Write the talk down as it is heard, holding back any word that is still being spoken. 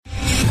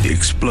The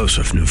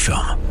explosive new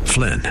film,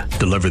 Flynn,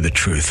 deliver the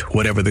truth,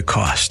 whatever the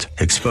cost.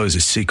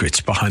 Exposes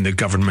secrets behind the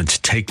government's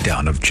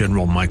takedown of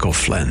General Michael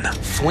Flynn.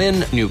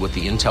 Flynn knew what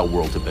the intel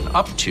world had been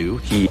up to.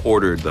 He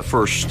ordered the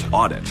first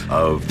audit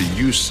of the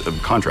use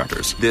of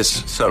contractors.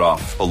 This set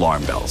off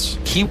alarm bells.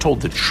 He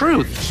told the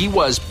truth. He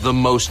was the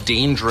most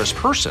dangerous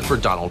person for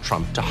Donald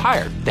Trump to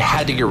hire. They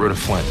had to get rid of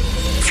Flynn.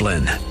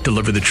 Flynn,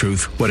 deliver the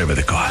truth, whatever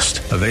the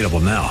cost. Available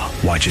now.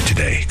 Watch it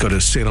today. Go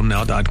to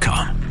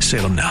salemnow.com.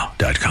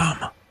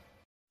 salemnow.com.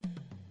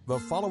 The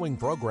following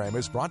program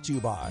is brought to you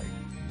by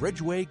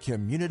Bridgeway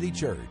Community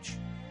Church.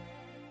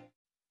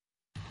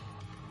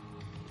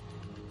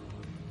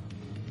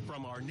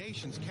 From our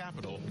nation's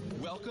capital,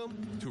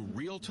 welcome to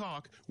Real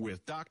Talk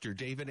with Dr.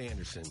 David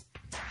Anderson.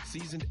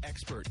 Seasoned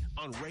expert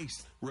on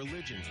race,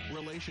 religion,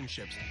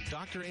 relationships,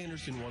 Dr.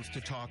 Anderson wants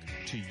to talk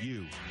to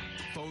you.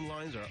 Phone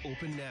lines are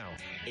open now,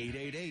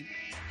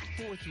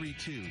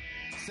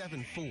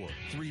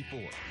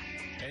 888-432-7434.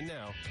 And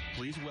now,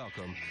 please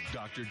welcome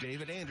Dr.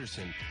 David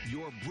Anderson,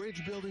 your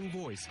bridge-building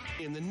voice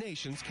in the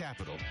nation's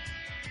capital.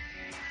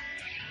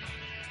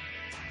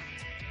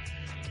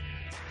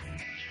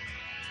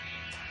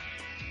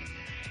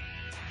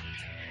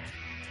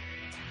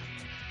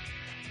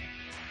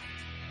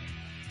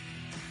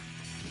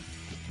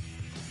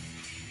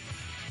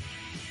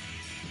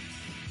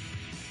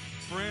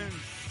 Friends,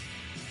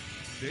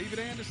 David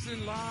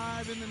Anderson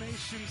live in the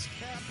nation's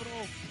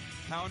capital.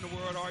 How in the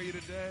world are you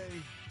today?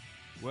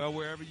 Well,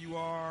 wherever you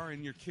are,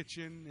 in your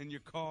kitchen, in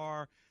your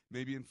car,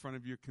 maybe in front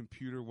of your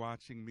computer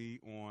watching me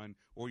on,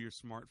 or your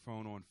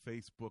smartphone on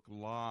Facebook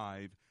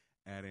Live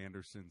at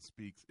Anderson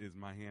Speaks is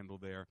my handle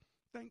there.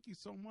 Thank you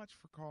so much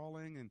for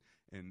calling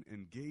and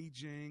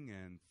engaging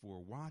and for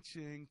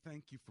watching.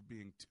 Thank you for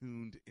being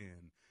tuned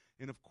in.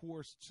 And, of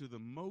course, to the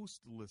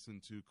most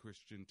listened to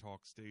Christian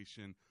talk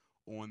station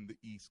on the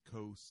East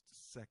Coast,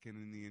 second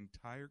in the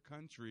entire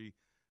country,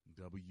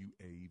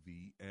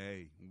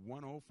 WAVA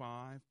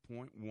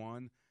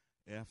 105.1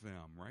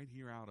 FM, right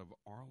here out of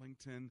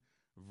Arlington,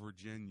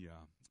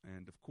 Virginia.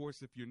 And, of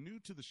course, if you're new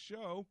to the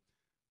show,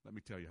 let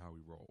me tell you how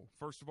we roll.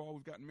 First of all,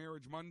 we've got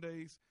Marriage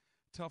Mondays,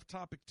 Tough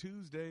Topic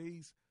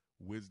Tuesdays,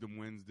 Wisdom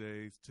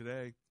Wednesdays,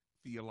 today,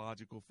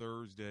 Theological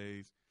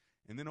Thursdays,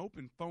 and then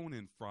open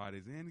phone-in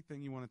Fridays.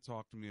 Anything you want to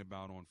talk to me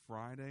about on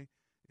Friday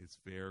is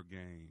fair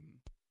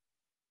game.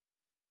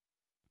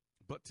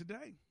 But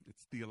today,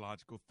 it's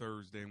Theological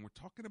Thursday, and we're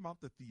talking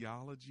about the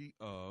theology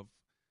of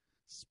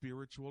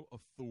spiritual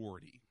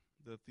authority.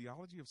 The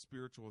theology of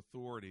spiritual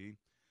authority.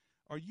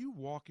 Are you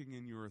walking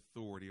in your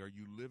authority? Are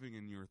you living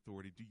in your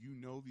authority? Do you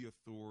know the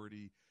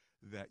authority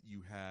that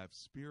you have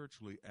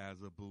spiritually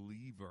as a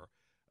believer?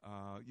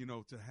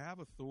 To have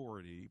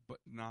authority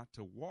but not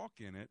to walk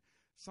in it,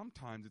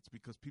 sometimes it's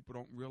because people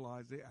don't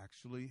realize they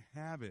actually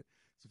have it.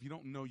 So if you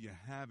don't know you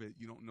have it,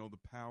 you don't know the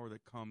power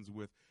that comes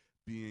with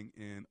being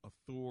in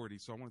authority.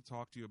 So I want to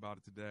talk to you about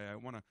it today. I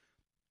want to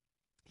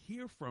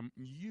hear from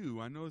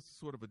you. I know it's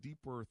sort of a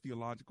deeper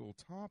theological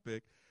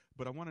topic,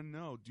 but I want to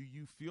know, do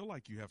you feel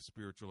like you have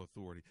spiritual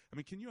authority? I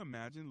mean, can you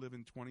imagine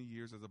living 20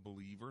 years as a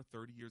believer,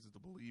 30 years as a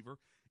believer,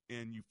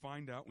 and you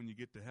find out when you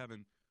get to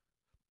heaven,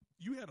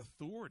 you had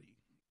authority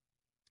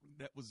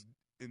that was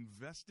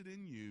invested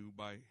in you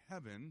by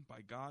heaven,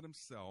 by God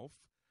himself,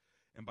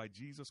 and by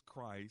Jesus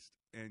Christ,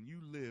 and you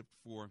lived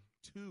for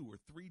 2 or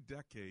 3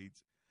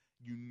 decades.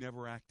 You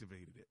never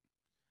activated it.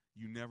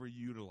 You never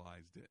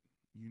utilized it.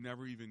 You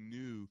never even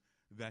knew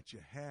that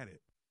you had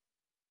it.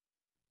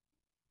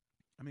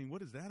 I mean,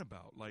 what is that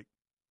about? Like,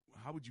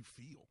 how would you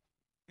feel?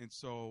 And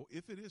so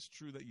if it is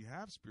true that you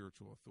have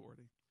spiritual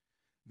authority,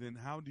 then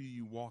how do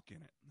you walk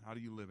in it? How do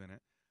you live in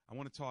it? I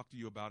want to talk to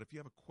you about, if you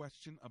have a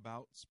question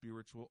about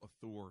spiritual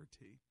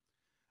authority,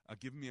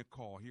 give me a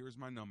call. Here's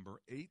my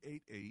number,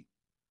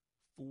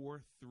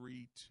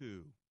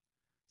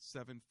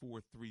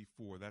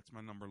 888-432-7434. That's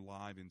my number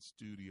live in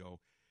studio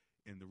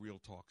in the Real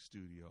Talk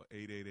studio,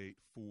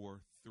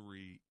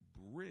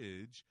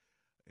 888-43-BRIDGE.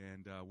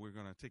 And we're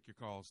going to take your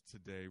calls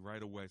today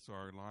right away. So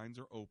our lines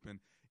are open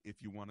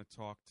if you want to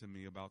talk to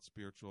me about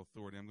spiritual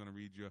authority. I'm going to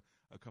read you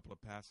a couple of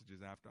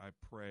passages after I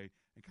pray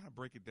and kind of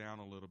break it down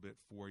a little bit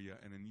for you.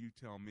 And then you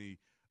tell me,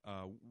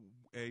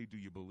 do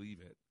you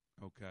believe it?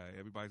 Okay,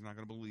 everybody's not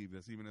going to believe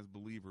this. Even as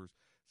believers,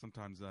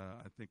 sometimes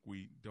I think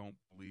we don't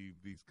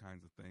believe these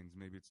kinds of things.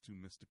 Maybe it's too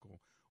mystical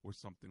or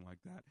something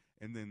like that.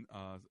 And then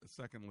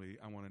secondly,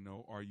 I want to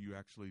know, are you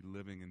actually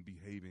living and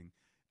behaving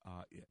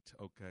it?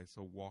 Okay,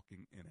 so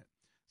walking in it.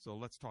 So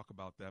let's talk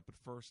about that. But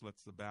first,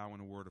 let's bow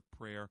in a word of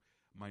prayer.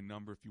 My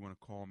number, if you want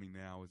to call me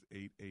now, is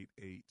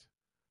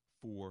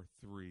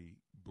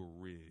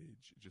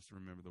 888-43-BRIDGE. Just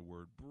remember the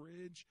word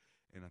bridge,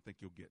 and I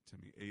think you'll get to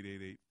me.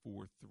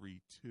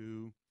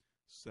 888-432-7434.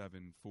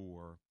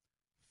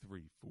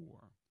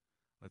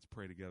 Let's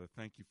pray together.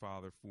 Thank you,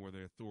 Father, for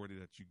the authority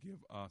that you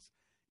give us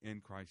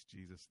in Christ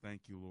Jesus.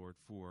 Thank you, Lord,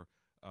 for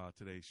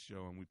today's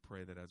show, and we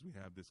pray that as we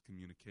have this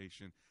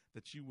communication,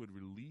 that you would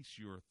release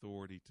your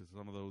authority to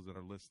some of those that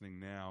are listening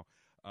now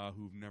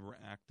who've never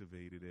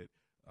activated it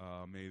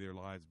May their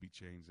lives be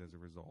changed as a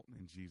result.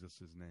 In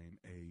Jesus' name,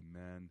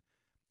 amen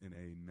and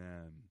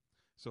amen.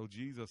 So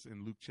Jesus,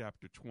 in Luke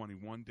chapter 20,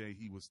 one day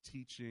he was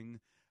teaching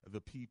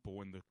the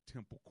people in the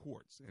temple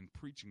courts and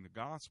preaching the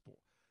gospel.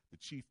 The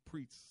chief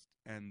priests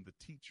and the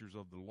teachers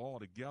of the law,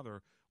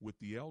 together with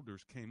the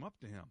elders, came up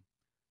to him.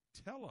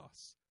 Tell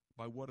us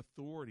by what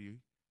authority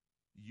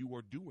you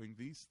are doing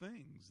these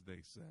things, they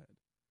said.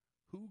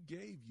 Who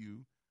gave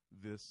you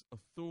this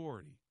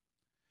authority?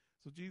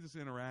 So Jesus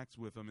interacts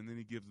with them, and then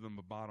he gives them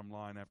a bottom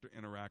line after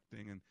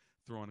interacting and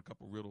throwing a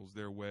couple riddles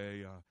their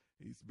way.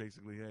 He's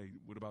basically, hey,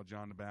 what about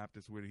John the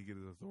Baptist? Where did he get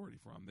his authority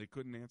from? They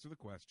couldn't answer the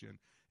question,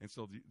 and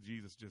so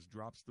Jesus just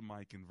drops the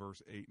mic in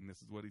verse 8, and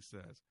this is what he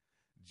says.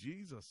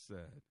 Jesus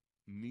said,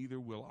 neither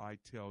will I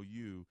tell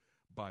you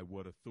by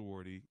what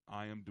authority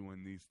I am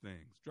doing these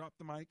things. Drop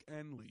the mic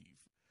and leave.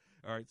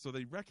 All right, so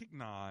they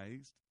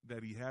recognized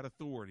that he had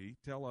authority.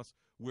 Tell us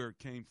where it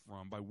came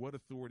from. By what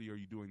authority are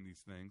you doing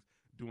these things?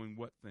 Doing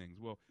what things?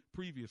 Well,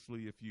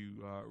 previously, if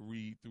you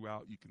read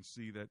throughout, you can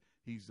see that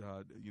he's,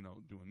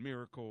 doing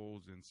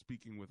miracles and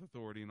speaking with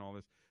authority and all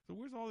this. So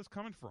where's all this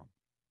coming from?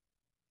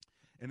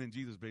 And then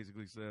Jesus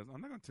basically says,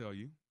 I'm not going to tell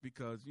you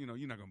because, you're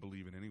not going to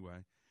believe it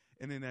anyway.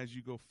 And then as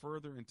you go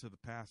further into the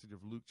passage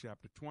of Luke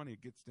chapter 20,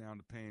 it gets down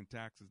to paying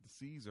taxes to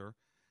Caesar.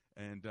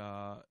 And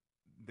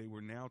they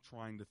were now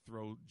trying to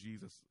throw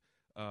Jesus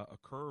a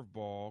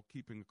curveball,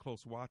 keeping a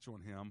close watch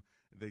on him.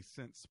 They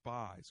sent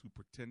spies who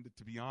pretended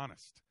to be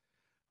honest.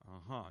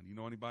 You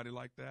know anybody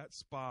like that?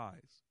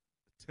 Spies,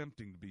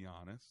 attempting to be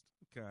honest,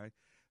 okay?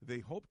 They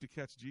hoped to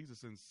catch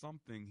Jesus in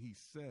something he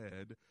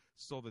said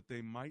so that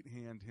they might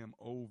hand him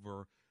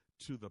over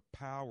to the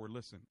power,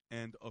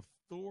 and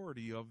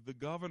authority of the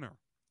governor.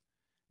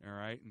 All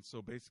right, and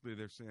so basically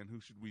they're saying, who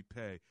should we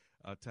pay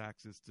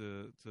taxes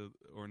to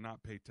or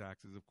not pay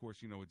taxes? Of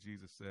course, you know what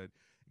Jesus said,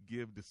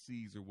 give to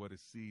Caesar what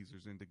is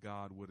Caesar's and to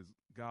God what is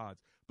God's.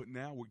 But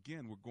now,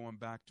 again, we're going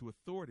back to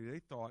authority.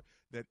 They thought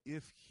that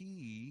if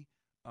he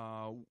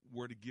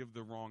were to give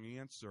the wrong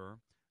answer,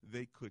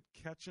 they could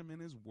catch him in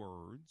his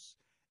words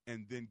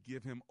and then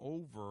give him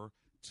over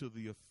to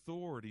the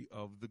authority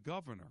of the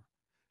governor.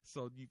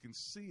 So you can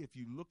see, if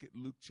you look at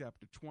Luke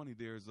chapter 20,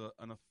 there's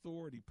an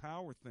authority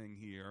power thing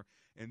here,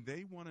 and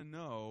they want to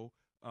know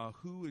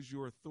who is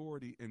your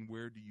authority and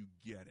where do you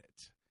get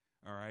it,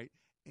 all right?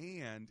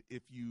 And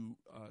if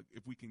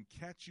we can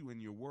catch you in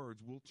your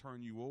words, we'll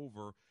turn you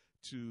over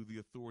to the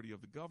authority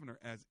of the governor,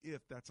 as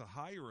if that's a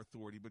higher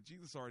authority. But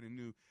Jesus already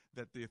knew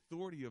that the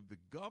authority of the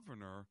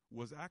governor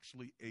was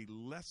actually a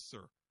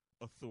lesser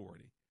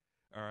authority.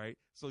 All right,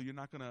 so you're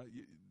not going to,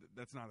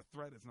 that's not a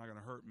threat. It's not going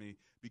to hurt me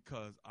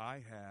because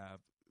I have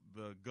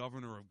the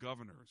governor of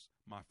governors,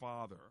 my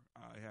father.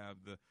 I have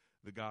the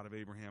God of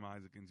Abraham,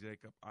 Isaac, and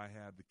Jacob. I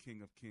have the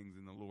King of kings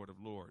and the Lord of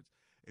lords.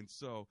 And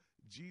so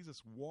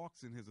Jesus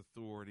walks in his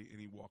authority, and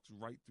he walks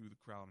right through the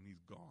crowd, and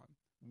he's gone.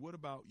 What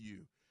about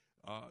you?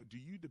 Do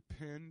you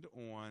depend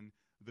on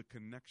the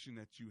connection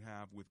that you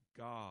have with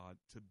God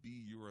to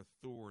be your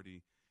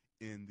authority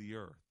in the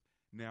earth?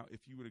 Now,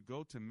 if you were to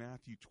go to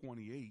Matthew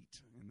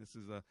 28, and this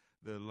is the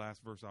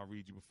last verse I'll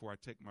read you before I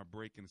take my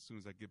break, and as soon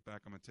as I get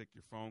back, I'm going to take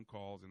your phone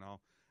calls, and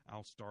I'll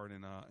start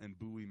in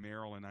Bowie,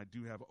 Maryland. I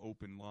do have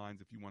open lines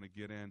if you want to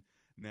get in.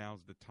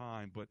 Now's the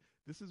time. But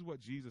this is what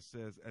Jesus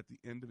says at the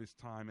end of his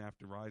time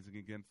after rising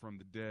again from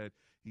the dead.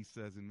 He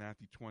says in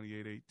Matthew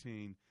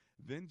 28:18,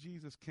 then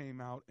Jesus came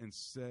out and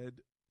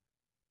said,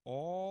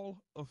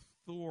 all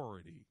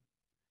authority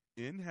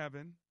in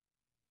heaven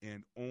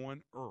and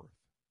on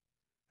earth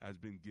has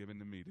been given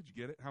to me. Did you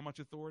get it? How much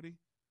authority?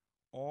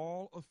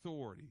 All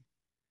authority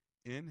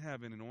in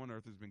heaven and on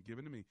earth has been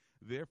given to me.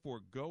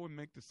 Therefore, go and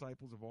make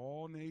disciples of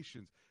all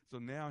nations. So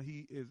now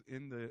he is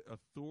in the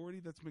authority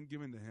that's been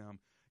given to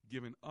him,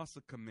 giving us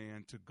a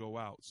command to go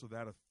out. So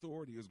that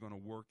authority is going to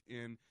work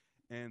in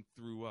and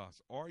through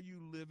us. Are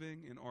you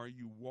living and are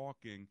you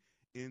walking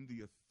in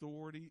the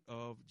authority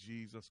of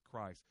Jesus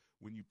Christ?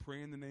 When you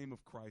pray in the name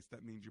of Christ,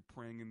 that means you're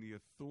praying in the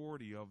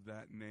authority of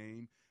that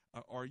name.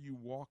 Are you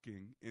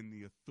walking in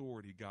the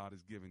authority God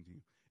has given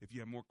you? If you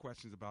have more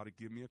questions about it,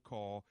 give me a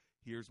call.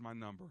 Here's my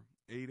number,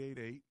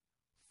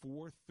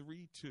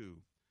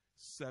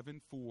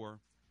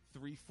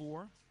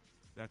 888-432-7434.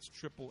 That's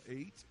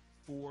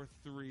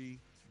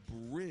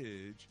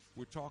 888-43-BRIDGE.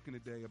 We're talking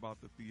today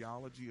about the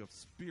theology of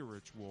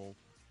spiritual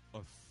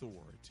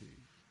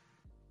authority.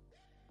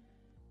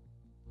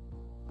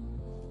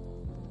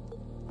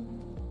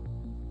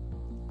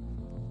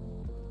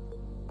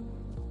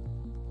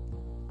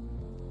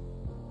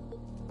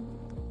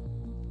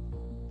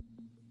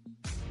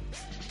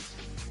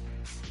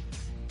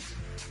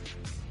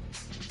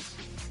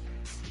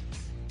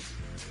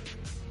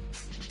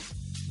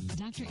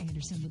 Dr.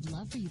 Anderson would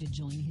love for you to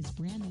join his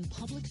brand new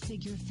public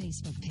figure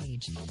Facebook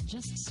page.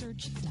 Just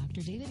search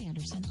Dr. David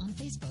Anderson on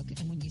Facebook,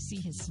 and when you see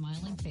his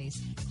smiling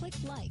face, click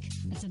like.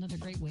 That's another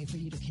great way for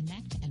you to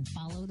connect and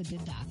follow the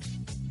good doc.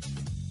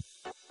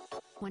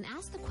 When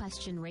asked the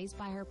question raised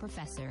by her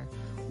professor,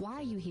 why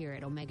are you here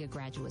at Omega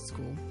Graduate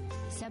School?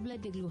 Sebla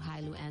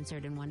Diglou-Hailu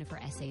answered in one of her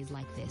essays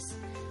like this: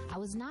 I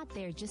was not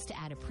there just to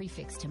add a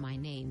prefix to my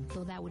name,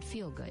 though that would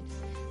feel good.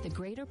 The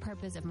greater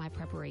purpose of my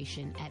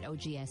preparation at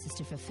OGS is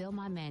to fulfill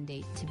my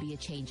mandate to be a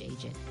change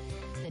agent.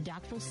 The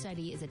doctoral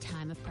study is a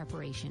time of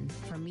preparation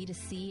for me to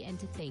see and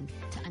to think,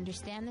 to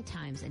understand the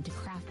times, and to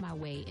craft my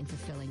way in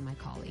fulfilling my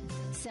calling.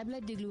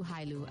 Sebla Diglu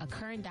Hailu, a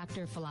current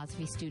Doctor of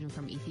Philosophy student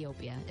from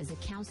Ethiopia, is a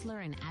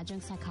counselor and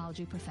adjunct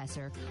psychology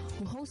professor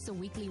who hosts a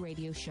weekly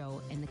radio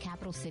show in the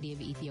capital city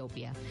of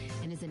Ethiopia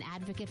and is an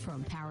advocate for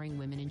empowering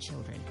women and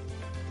children.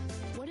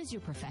 What is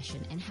your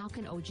profession, and how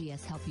can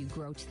OGS help you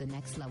grow to the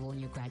next level in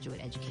your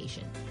graduate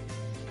education?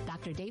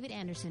 Dr. David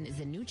Anderson is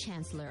the new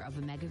chancellor of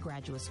Omega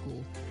Graduate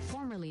School,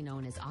 formerly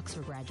known as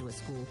Oxford Graduate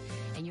School,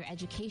 and your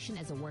education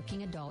as a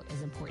working adult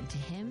is important to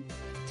him,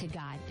 to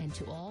God, and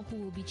to all who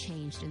will be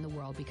changed in the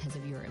world because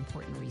of your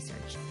important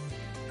research.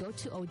 Go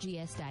to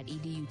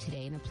ogs.edu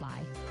today and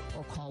apply,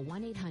 or call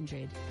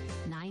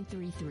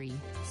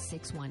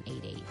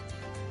 1-800-933-6188.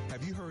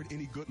 Have you heard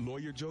any good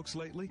lawyer jokes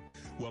lately?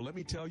 Well, let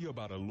me tell you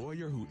about a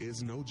lawyer who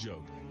is no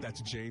joke.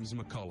 That's James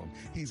McCullum.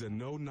 He's a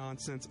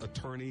no-nonsense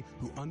attorney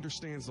who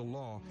understands the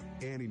law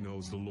and he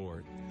knows the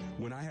Lord.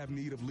 When I have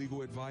need of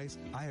legal advice,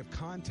 I have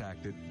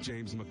contacted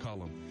James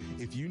McCullum.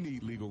 If you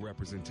need legal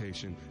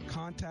representation,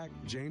 contact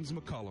James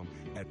McCullum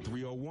at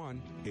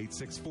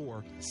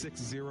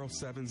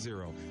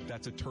 301-864-6070.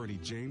 That's attorney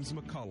James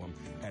McCullum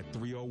at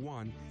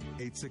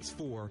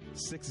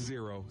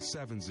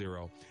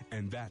 301-864-6070.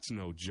 And that's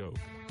no joke.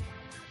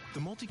 The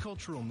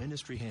Multicultural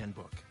Ministry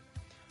Handbook.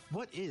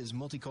 What is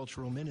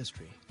multicultural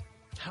ministry?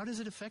 How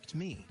does it affect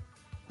me?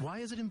 Why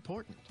is it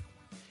important?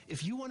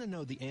 If you want to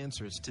know the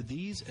answers to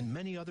these and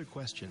many other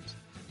questions,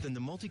 then the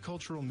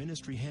Multicultural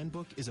Ministry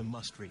Handbook is a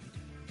must-read.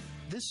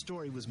 This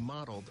story was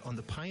modeled on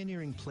the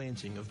pioneering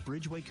planting of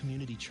Bridgeway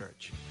Community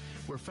Church,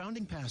 where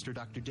founding pastor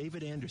Dr.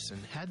 David Anderson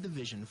had the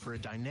vision for a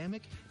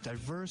dynamic,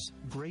 diverse,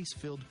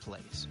 grace-filled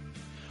place.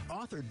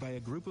 Authored by a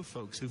group of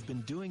folks who've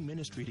been doing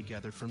ministry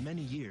together for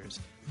many years,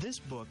 this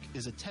book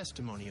is a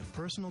testimony of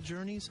personal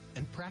journeys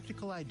and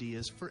practical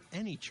ideas for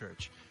any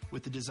church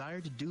with the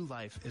desire to do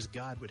life as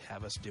God would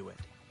have us do it.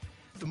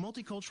 The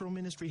Multicultural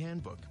Ministry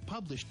Handbook,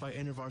 published by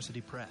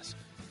InterVarsity Press,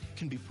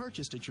 can be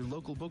purchased at your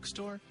local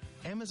bookstore,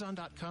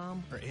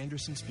 Amazon.com, or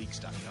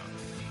AndersonSpeaks.com.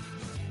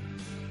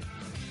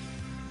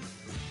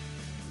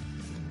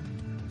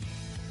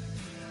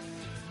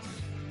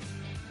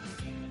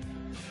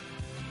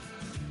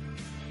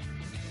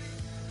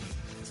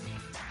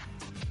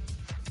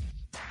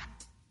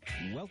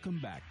 Welcome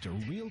back to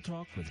Real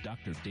Talk with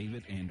Dr.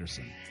 David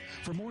Anderson.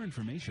 For more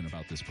information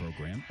about this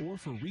program or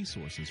for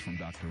resources from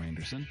Dr.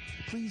 Anderson,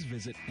 please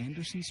visit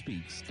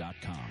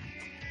AndersonSpeaks.com.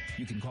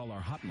 You can call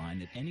our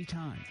hotline at any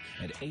time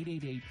at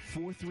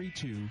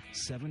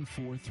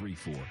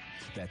 888-432-7434.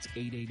 That's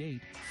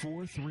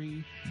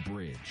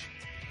 888-43-BRIDGE.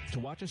 To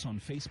watch us on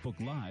Facebook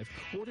Live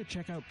or to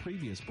check out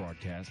previous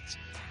broadcasts,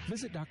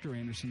 visit Dr.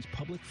 Anderson's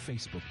public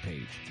Facebook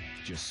page.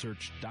 Just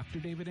search Dr.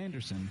 David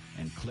Anderson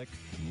and click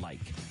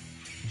like.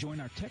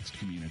 Join our text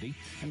community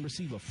and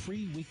receive a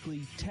free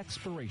weekly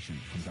Textpiration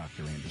from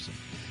Dr. Anderson.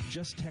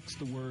 Just text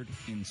the word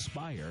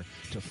INSPIRE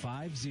to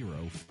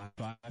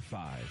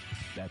 50555.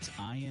 That's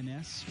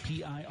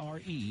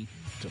INSPIRE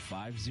to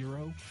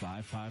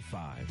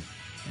 50555.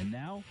 And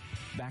now,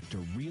 back to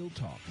Real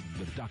Talk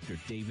with Dr.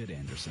 David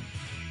Anderson.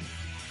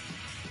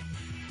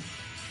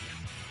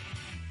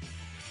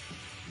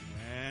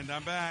 And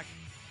I'm back.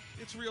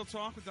 It's Real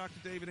Talk with Dr.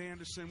 David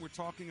Anderson. We're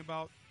talking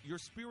about your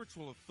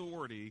spiritual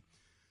authority.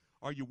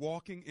 Are you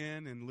walking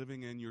in and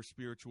living in your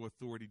spiritual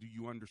authority? Do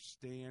you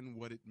understand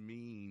what it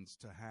means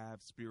to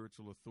have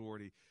spiritual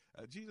authority?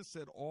 Jesus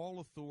said, all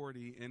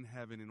authority in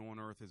heaven and on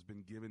earth has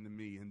been given to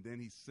me. And then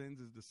he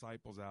sends his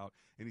disciples out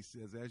and he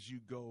says, as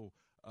you go,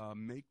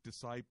 make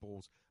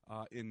disciples.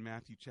 In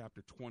Matthew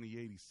chapter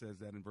 28, he says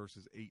that in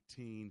verses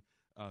 18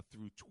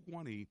 through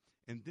 20.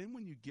 And then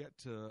when you get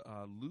to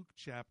Luke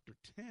chapter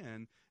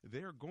 10,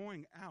 they're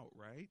going out,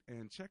 right?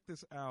 And check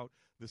this out.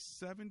 The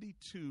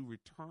 72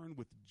 returned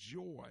with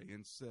joy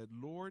and said,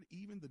 Lord,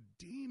 even the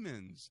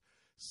demons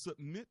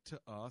submit to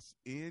us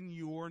in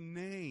your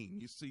name.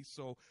 You see,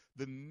 so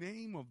the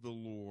name of the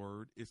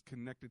Lord is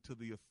connected to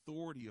the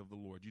authority of the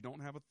Lord. You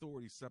don't have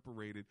authority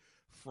separated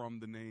from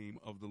the name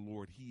of the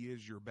Lord. He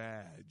is your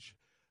badge.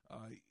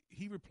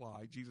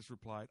 Jesus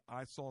replied,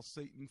 I saw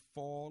Satan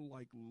fall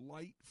like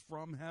light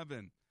from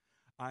heaven.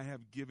 I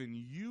have given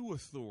you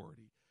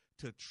authority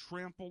to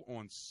trample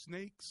on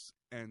snakes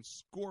and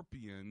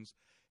scorpions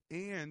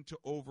and to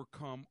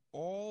overcome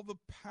all the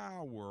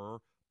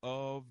power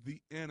of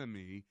the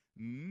enemy.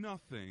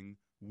 Nothing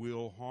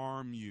will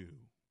harm you.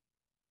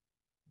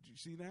 Did you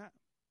see that?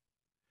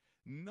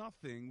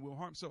 Nothing will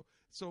harm. So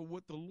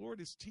what the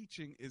Lord is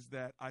teaching is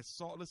that he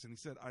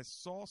said, I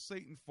saw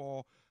Satan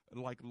fall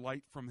like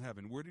light from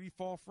heaven. Where did he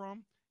fall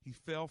from? He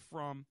fell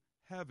from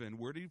heaven.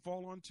 Where did he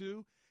fall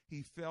onto?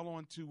 He fell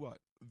onto what?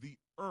 The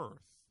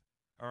earth.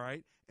 All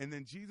right. And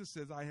then Jesus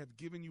says, I have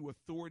given you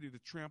authority to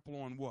trample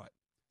on what?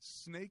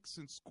 Snakes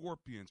and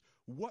scorpions.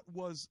 What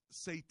was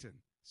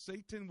Satan?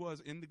 Satan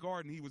was in the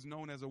garden. He was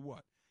known as a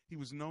what? He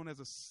was known as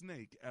a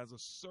snake, as a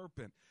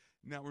serpent.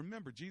 Now,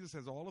 remember, Jesus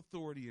has all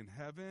authority in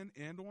heaven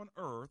and on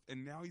earth,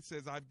 and now he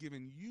says, I've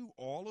given you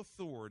all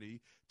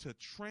authority to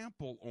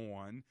trample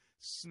on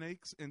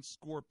snakes and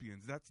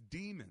scorpions. That's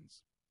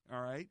demons,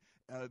 all right?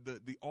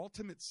 The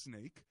ultimate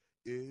snake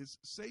is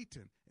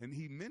Satan, and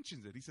he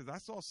mentions it. He says, I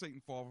saw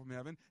Satan fall from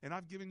heaven, and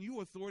I've given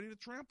you authority to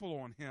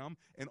trample on him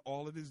and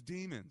all of his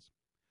demons.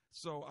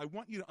 So I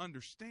want you to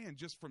understand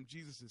just from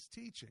Jesus'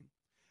 teaching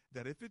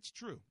that if it's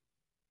true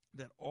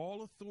that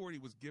all authority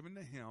was given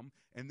to him,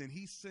 and then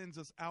he sends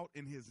us out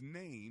in his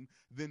name,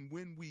 then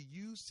when we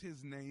use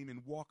his name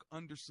and walk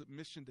under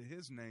submission to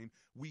his name,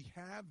 we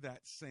have that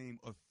same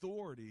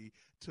authority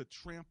to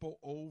trample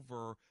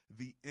over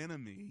the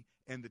enemy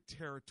and the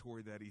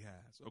territory that he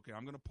has. Okay,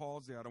 I'm going to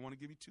pause there. I don't want to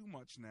give you too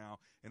much now,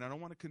 and I don't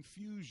want to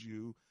confuse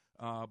you.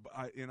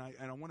 And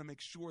I want to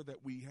make sure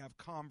that we have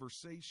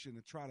conversation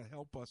and try to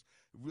help us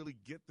really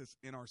get this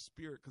in our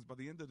spirit, because by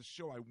the end of the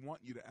show, I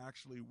want you to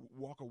actually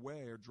walk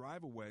away or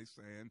drive away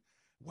saying,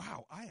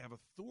 wow, I have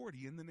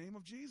authority in the name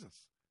of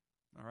Jesus.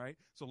 All right,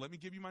 so let me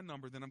give you my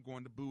number, then I'm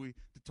going to Bowie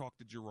to talk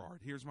to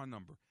Gerard. Here's my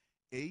number,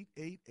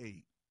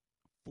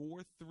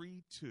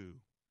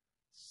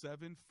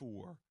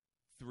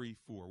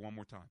 888-432-7434. One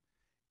more time,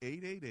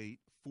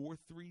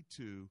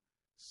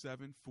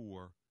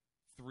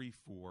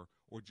 888-432-7434.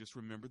 Or just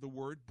remember the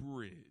word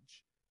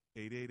bridge,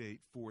 888-43-BRIDGE.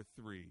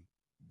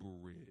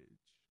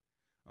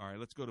 All right,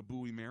 let's go to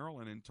Bowie,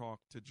 Maryland, and talk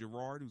to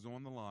Gerard, who's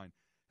on the line.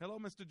 Hello,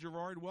 Mr.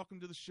 Gerard. Welcome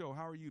to the show.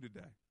 How are you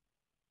today?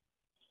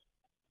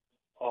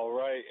 All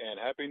right, and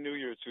Happy New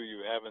Year to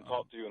you. Haven't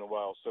talked to you in a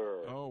while,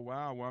 sir. Oh,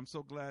 wow. Well, I'm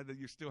so glad that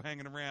you're still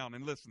hanging around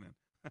and listening.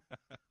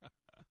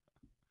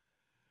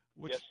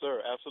 Yes,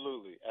 sir.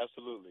 Absolutely.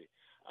 Absolutely.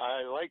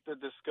 I like the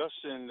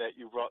discussion that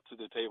you brought to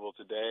the table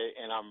today,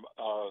 and I'm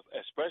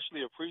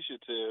especially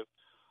appreciative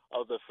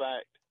of the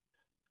fact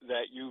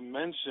that you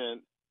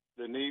mentioned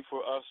the need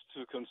for us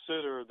to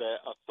consider that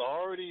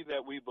authority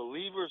that we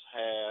believers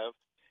have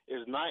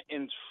is not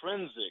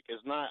intrinsic,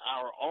 it's not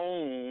our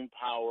own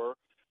power,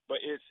 but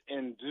it's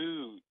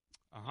endued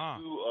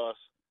to us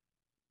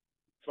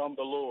from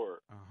the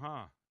Lord.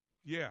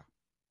 Yeah,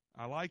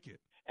 I like it.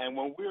 And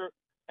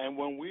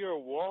when we are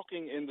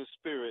walking in the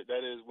Spirit,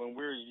 that is, when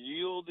we're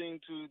yielding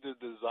to the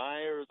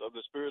desires of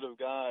the Spirit of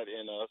God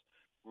in us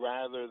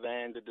rather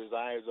than the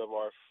desires of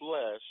our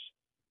flesh,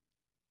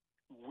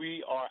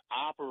 we are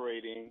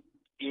operating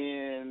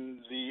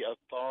in the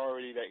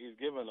authority that he's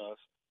given us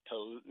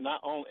to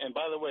not only, and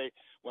by the way,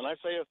 when I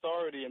say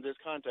authority in this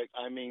context,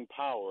 I mean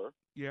power.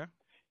 Yeah.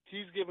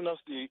 He's given us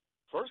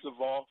first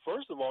of all,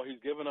 he's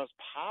given us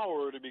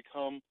power to be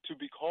called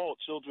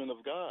children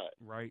of God.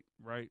 Right.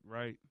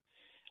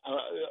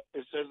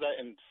 It says that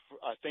in,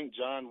 I think,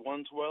 John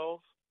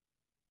 1:12.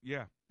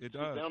 Yeah, it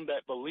does. To them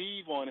that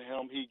believe on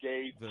him, he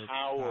gave the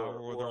power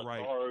or the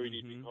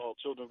authority to be called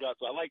children of God.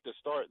 So I like to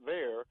start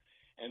there.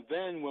 And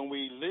then when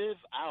we live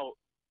out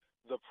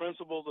the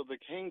principles of the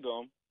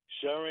kingdom,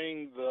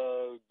 sharing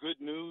the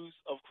good news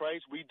of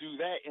Christ, we do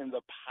that in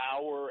the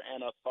power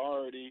and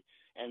authority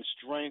and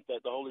strength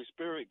that the Holy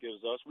Spirit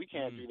gives us. We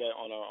can't do that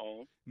on our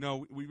own.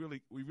 No, we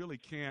really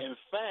can't. In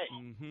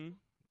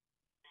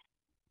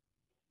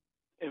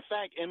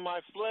fact, in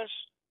my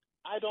flesh,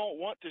 I don't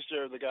want to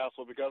share the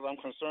gospel because I'm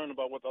concerned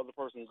about what the other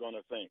person is going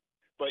to think.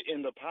 But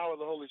in the power of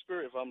the Holy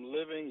Spirit, if I'm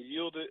living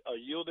a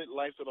yielded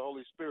life to the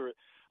Holy Spirit,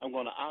 I'm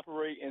going to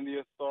operate in the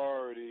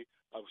authority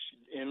of,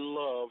 in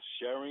love,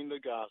 sharing the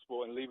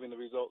gospel and leaving the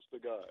results to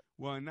God.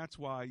 Well, and that's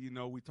why,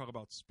 we talk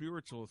about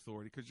spiritual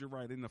authority, because you're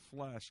right, in the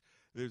flesh,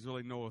 there's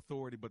really no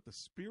authority, but the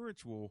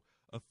spiritual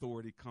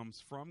authority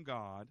comes from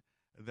God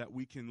that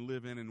we can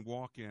live in and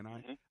walk in.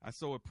 I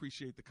so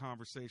appreciate the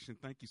conversation.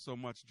 Thank you so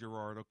much,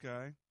 Gerard,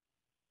 okay?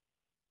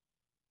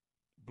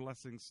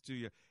 Blessings to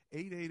you.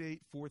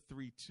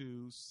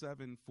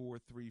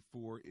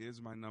 888-432-7434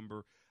 is my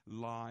number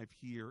live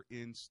here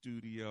in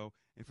studio.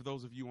 And for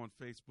those of you on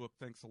Facebook,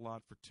 thanks a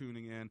lot for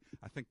tuning in.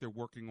 I think they're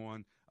working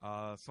on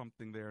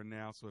something there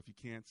now, so if you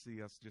can't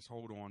see us, just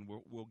hold on.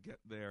 We'll get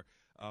there.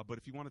 But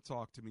if you want to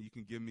talk to me, you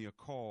can give me a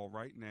call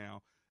right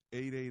now,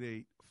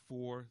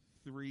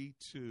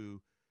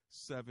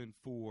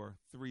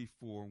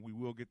 888-432-7434. We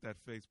will get that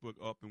Facebook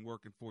up and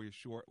working for you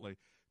shortly.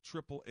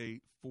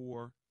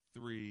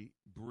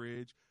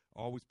 888-432-BRIDGE.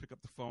 Always pick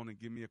up the phone and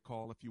give me a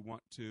call if you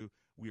want to.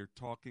 We are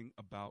talking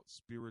about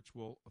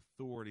spiritual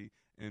authority,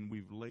 and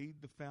we've laid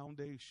the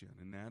foundation,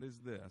 and that is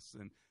this.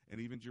 And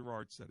even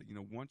Gerard said it.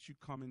 Once you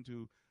come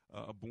into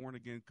a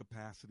born-again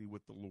capacity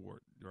with the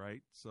Lord,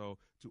 right? So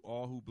to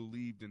all who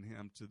believed in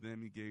him, to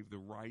them he gave the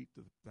right,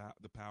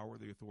 the power,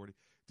 the authority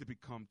to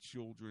become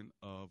children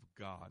of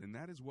God. And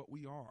that is what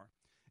we are.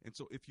 And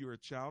so if you're a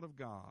child of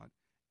God,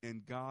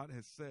 and God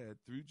has said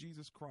through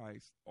Jesus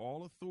Christ,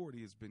 all authority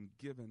has been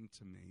given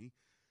to me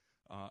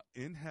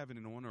in heaven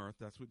and on earth.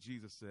 That's what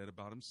Jesus said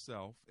about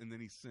himself. And then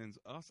he sends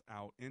us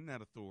out in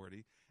that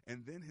authority.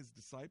 And then his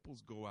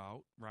disciples go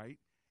out, right?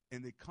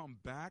 And they come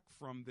back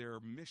from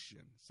their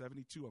mission,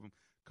 72 of them,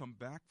 come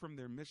back from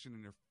their mission,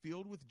 and they're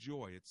filled with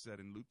joy, it said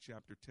in Luke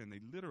chapter 10. They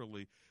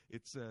literally,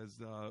 it says,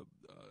 the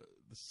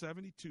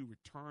 72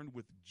 returned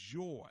with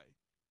joy.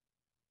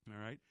 All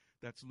right?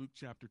 That's Luke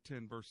chapter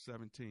 10, verse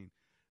 17.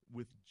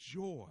 With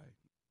joy,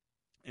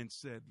 and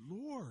said,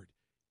 Lord,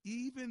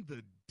 even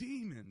the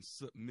demons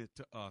submit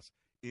to us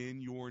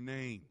in your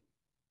name.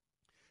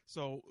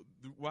 So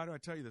why do I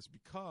tell you this?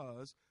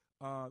 Because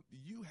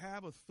you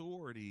have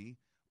authority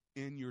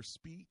in your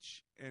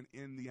speech and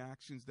in the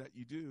actions that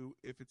you do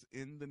if it's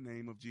in the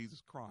name of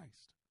Jesus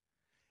Christ.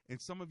 And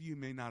some of you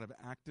may not have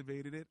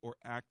activated it or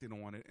acted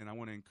on it, and I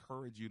want to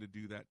encourage you to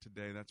do that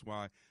today. That's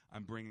why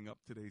I'm bringing up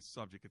today's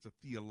subject. It's a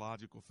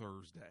theological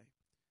Thursday,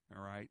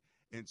 all right?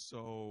 And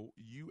so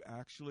you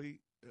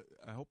actually,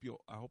 I hope you'll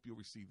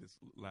receive this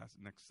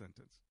next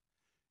sentence.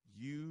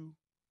 You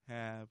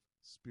have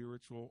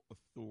spiritual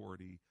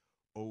authority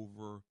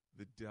over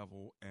the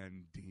devil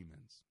and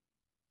demons.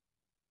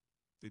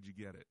 Did you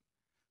get it?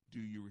 Do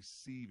you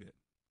receive it?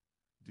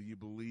 Do you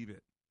believe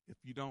it?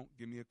 If you don't,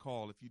 give me a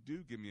call. If you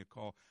do, give me a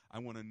call. I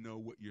want to know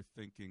what you're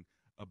thinking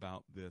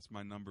about this.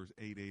 My number is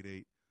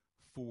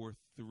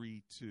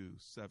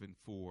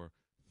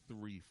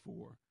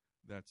 888-432-7434.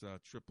 That's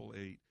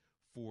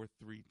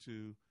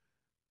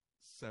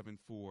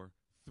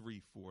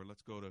 888-432-7434.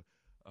 Let's go to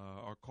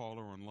our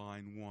caller on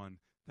line 1.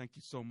 Thank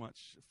you so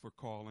much for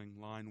calling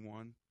line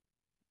 1.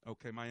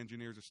 Okay, my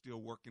engineers are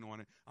still working on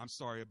it. I'm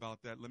sorry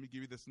about that. Let me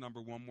give you this number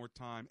one more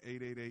time,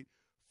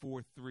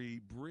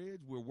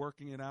 888-43-BRIDGE. We're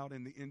working it out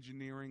in the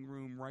engineering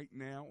room right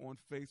now on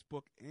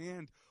Facebook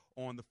and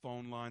on the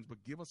phone lines,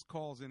 but give us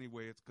calls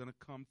anyway. It's going to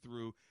come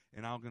through,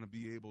 and I'm going to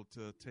be able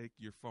to take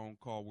your phone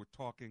call. We're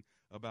talking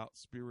about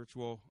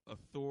spiritual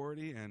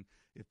authority, and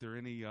if there are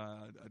any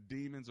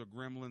demons or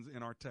gremlins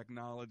in our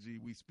technology,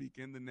 we speak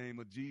in the name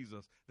of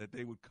Jesus that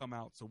they would come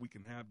out so we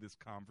can have this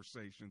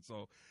conversation.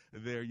 So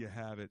there you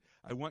have it.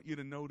 I want you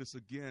to notice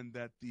again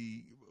that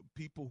the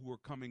people who are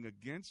coming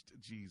against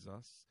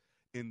Jesus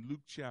in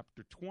Luke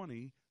chapter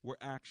 20 were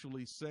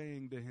actually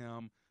saying to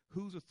him,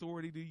 whose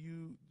authority do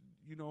you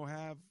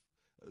have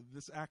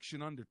this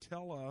action under?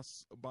 Tell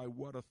us by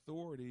what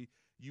authority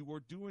you are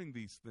doing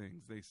these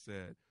things, they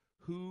said.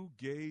 Who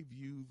gave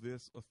you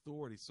this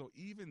authority? So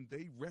even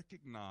they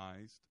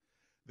recognized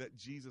that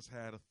Jesus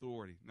had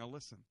authority. Now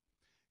listen,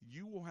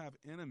 you will have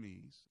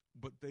enemies,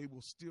 but they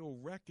will still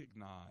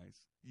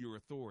recognize your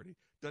authority.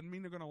 Doesn't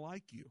mean they're going to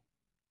like you.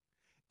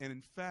 And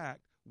in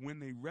fact,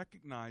 when they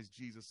recognized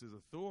Jesus'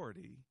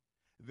 authority,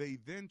 they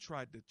then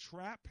tried to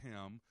trap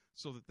him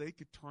so that they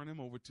could turn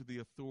him over to the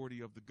authority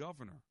of the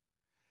governor.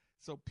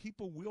 So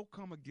people will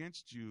come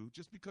against you.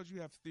 Just because you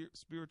have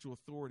spiritual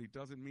authority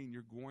doesn't mean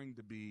you're going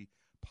to be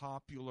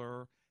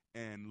popular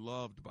and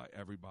loved by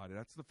everybody.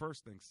 That's the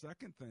first thing.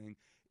 Second thing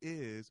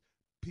is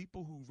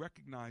people who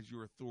recognize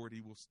your authority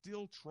will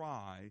still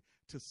try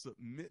to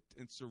submit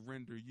and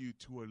surrender you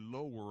to a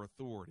lower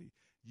authority.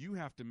 You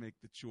have to make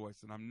the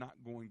choice, and I'm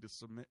not going to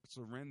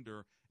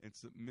surrender and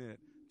submit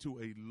to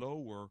a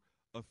lower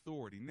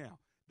authority. Now,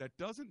 that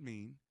doesn't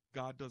mean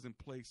God doesn't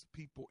place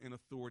people in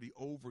authority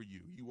over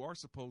you. You are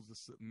supposed to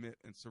submit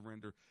and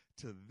surrender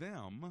to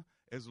them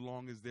as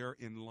long as they're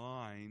in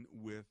line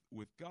with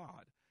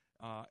God.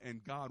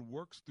 And God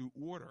works through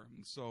order.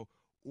 And so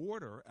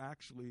order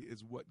actually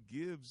is what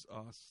gives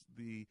us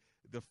the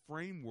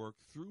framework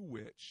through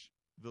which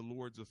the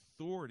Lord's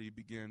authority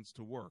begins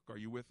to work. Are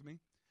you with me?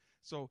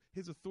 So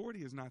his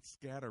authority is not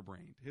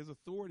scatterbrained. His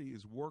authority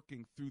is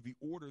working through the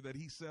order that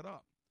he set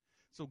up.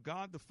 So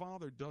God the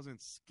Father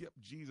doesn't skip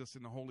Jesus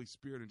and the Holy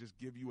Spirit and just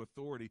give you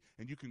authority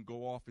and you can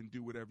go off and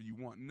do whatever you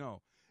want.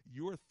 No,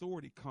 your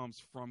authority comes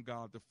from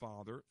God the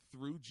Father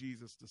through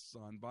Jesus the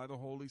Son by the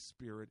Holy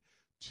Spirit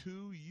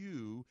to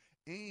you,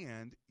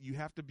 and you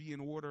have to be in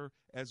order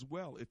as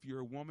well. If you're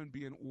a woman,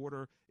 be in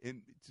order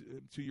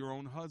to your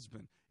own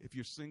husband. If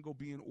you're single,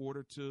 be in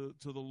order to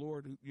the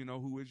Lord,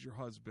 who is your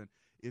husband.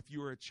 If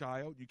you're a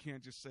child, you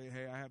can't just say,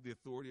 hey, I have the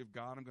authority of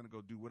God. I'm going to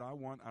go do what I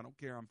want. I don't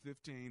care. I'm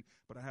 15,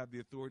 but I have the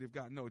authority of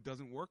God. No, it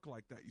doesn't work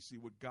like that. You see,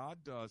 what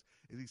God does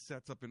is he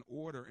sets up an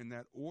order, and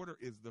that order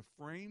is the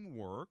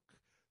framework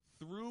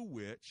through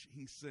which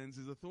he sends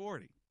his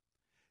authority.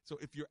 So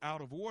if you're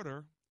out of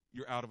order,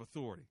 you're out of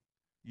authority.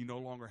 You no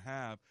longer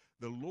have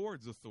the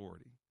Lord's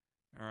authority,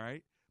 all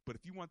right? But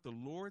if you want the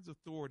Lord's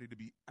authority to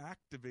be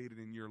activated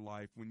in your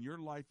life, when your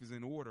life is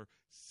in order,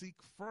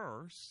 seek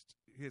first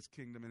his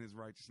kingdom and his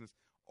righteousness.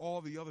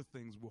 All the other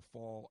things will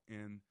fall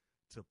into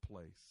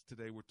place.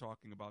 Today we're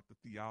talking about the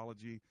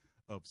theology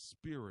of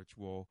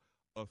spiritual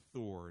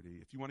authority.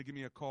 If you want to give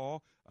me a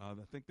call, I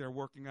think they're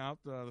working out.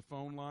 The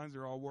phone lines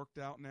are all worked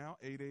out now,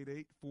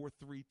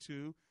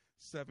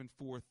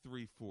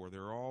 888-432-7434.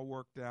 They're all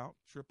worked out,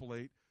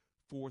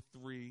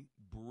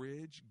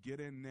 888-43-BRIDGE. Get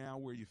in now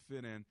where you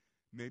fit in.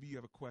 Maybe you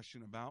have a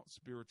question about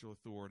spiritual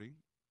authority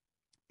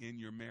in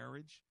your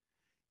marriage,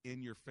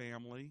 in your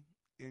family,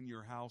 in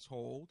your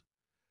household.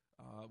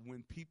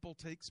 When people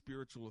take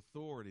spiritual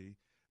authority,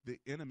 the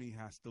enemy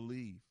has to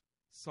leave.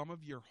 Some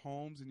of your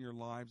homes and your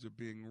lives are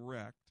being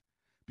wrecked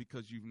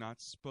because you've not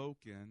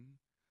spoken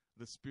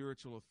the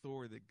spiritual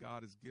authority that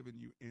God has given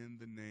you in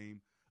the name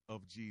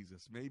of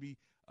Jesus. Maybe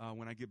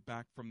when I get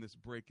back from this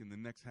break in the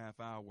next half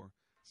hour,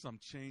 some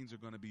chains are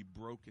going to be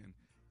broken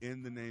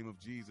in the name of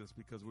Jesus,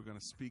 because we're going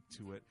to speak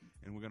to it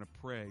and we're going to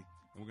pray and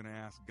we're going to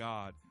ask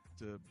God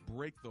to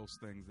break those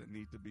things that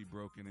need to be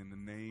broken in the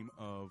name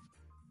of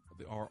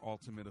our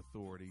ultimate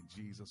authority,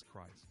 Jesus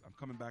Christ. I'm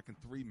coming back in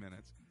 3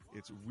 minutes.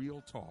 It's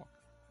Real Talk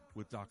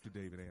with Dr.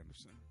 David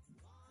Anderson.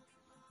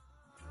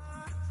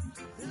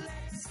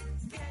 Let's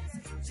get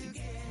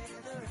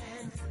together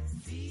and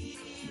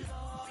feel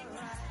all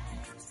right.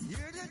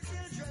 Hear the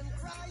children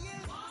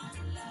crying.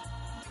 One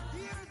love.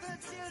 Hear the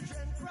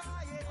children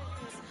crying.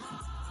 One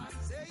heart.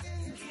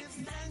 Saying,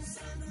 give thanks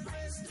and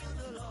praise to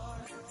the Lord.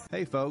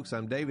 Hey folks,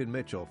 I'm David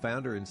Mitchell,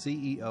 founder and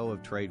CEO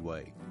of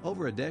Tradeway.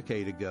 Over a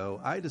decade ago,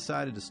 I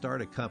decided to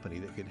start a company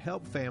that could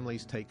help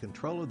families take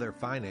control of their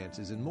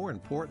finances and, more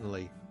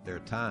importantly, their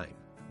time.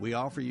 We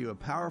offer you a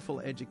powerful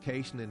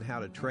education in how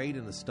to trade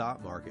in the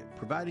stock market,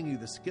 providing you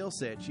the skill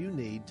sets you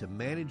need to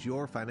manage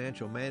your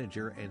financial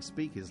manager and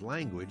speak his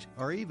language,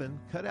 or even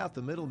cut out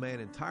the middleman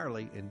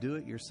entirely and do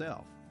it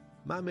yourself.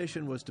 My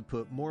mission was to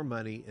put more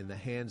money in the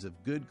hands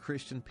of good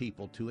Christian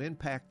people to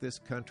impact this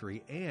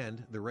country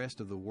and the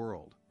rest of the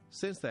world.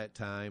 Since that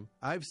time,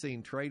 I've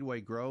seen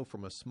Tradeway grow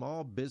from a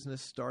small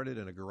business started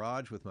in a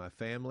garage with my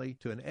family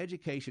to an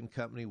education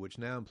company which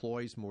now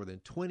employs more than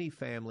 20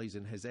 families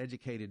and has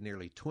educated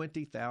nearly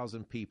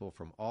 20,000 people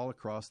from all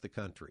across the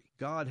country.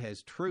 God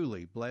has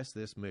truly blessed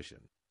this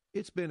mission.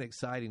 It's been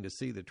exciting to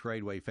see the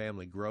Tradeway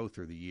family grow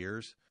through the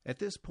years. At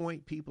this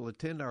point, people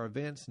attend our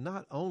events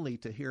not only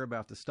to hear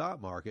about the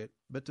stock market,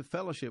 but to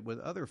fellowship with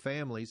other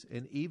families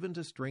and even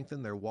to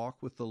strengthen their walk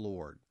with the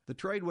Lord. The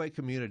Tradeway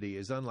community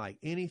is unlike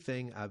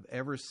anything I've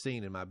ever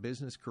seen in my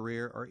business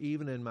career or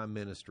even in my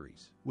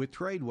ministries. With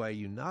Tradeway,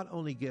 you not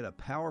only get a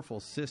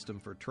powerful system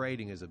for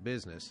trading as a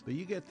business, but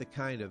you get the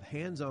kind of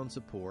hands-on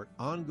support,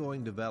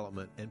 ongoing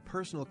development, and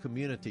personal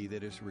community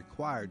that is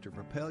required to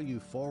propel you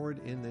forward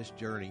in this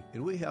journey,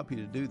 and we help you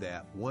to do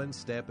that one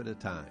step at a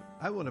time.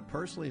 I want to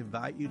personally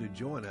invite you to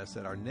join us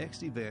at our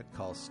next event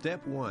called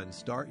Step 1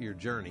 Start Your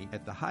Journey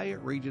at the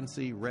Hyatt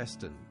Regency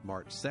Reston,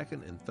 March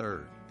 2nd and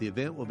 3rd. The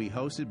event will be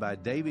hosted by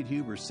David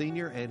Huber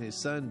Sr. and his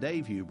son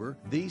Dave Huber.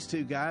 These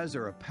two guys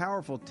are a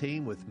powerful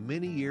team with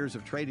many years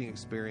of trading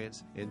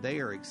experience, and they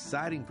are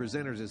exciting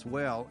presenters as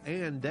well,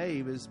 and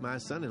Dave is my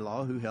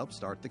son-in-law who helped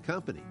start the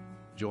company.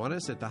 Join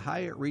us at the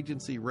Hyatt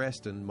Regency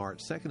Reston,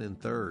 March 2nd and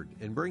 3rd,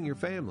 and bring your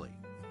family.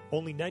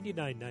 Only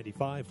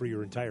 $99.95 for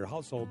your entire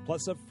household,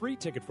 plus a free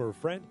ticket for a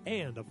friend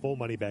and a full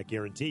money-back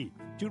guarantee.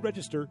 To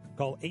register,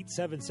 call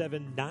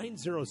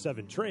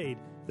 877-907-TRADE.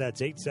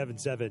 That's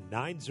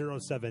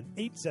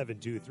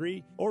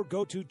 877-907-8723, or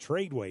go to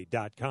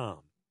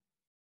Tradeway.com.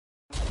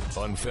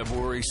 On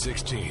February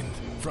 16th,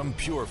 from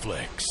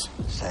PureFlix.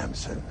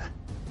 Samson,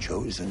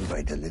 chosen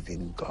by the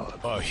living God.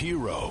 A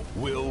hero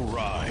will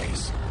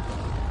rise.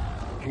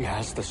 He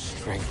has the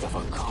strength of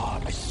a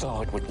god. I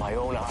saw it with my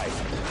own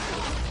eyes.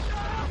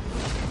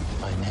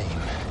 My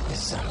name is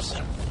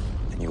Samson,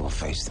 and you will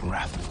face the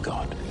wrath of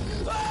God.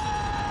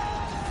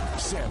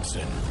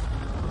 Samson.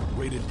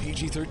 Rated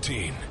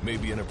PG-13. May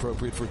be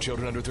inappropriate for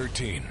children under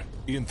 13.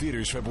 In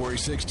theaters February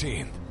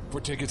 16th.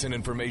 For tickets and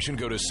information,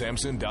 go to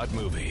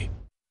samson.movie.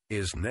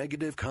 Is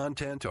negative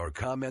content or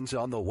comments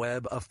on the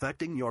web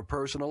affecting your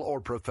personal or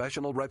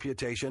professional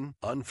reputation?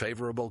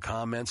 Unfavorable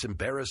comments,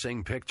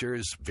 embarrassing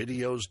pictures,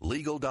 videos,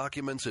 legal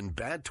documents, and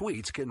bad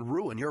tweets can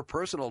ruin your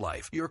personal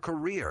life, your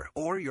career,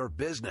 or your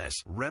business.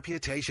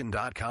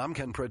 Reputation.com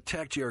can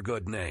protect your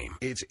good name.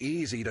 It's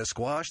easy to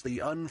squash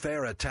the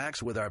unfair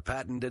attacks with our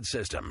patented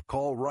system.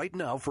 Call right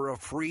now for a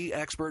free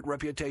expert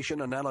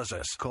reputation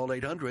analysis. Call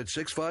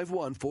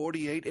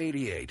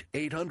 800-651-4888.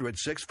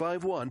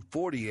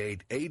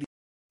 800-651-4888.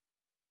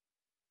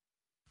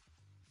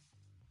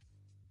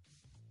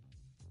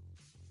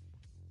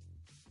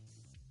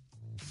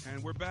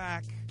 And we're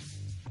back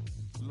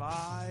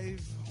live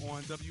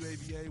on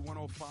WAVA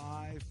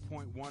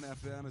 105.1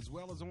 FM, as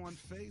well as on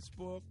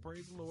Facebook.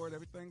 Praise the Lord.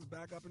 Everything's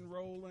back up and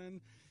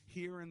rolling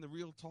here in the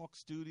Real Talk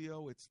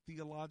studio. It's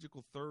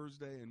Theological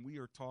Thursday, and we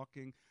are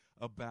talking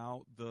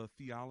about the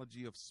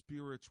theology of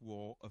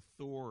spiritual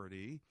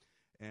authority.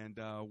 And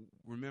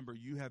remember,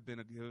 you have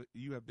been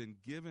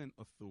given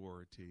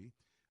authority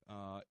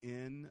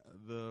in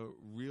the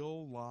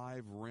real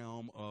live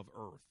realm of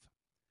earth.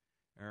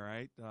 All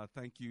right.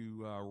 Thank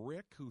you,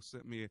 Rick, who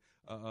sent me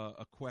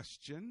a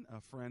question,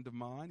 a friend of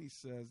mine. He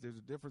says there's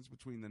a difference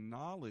between the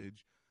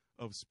knowledge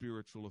of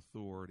spiritual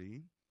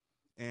authority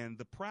and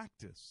the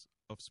practice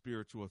of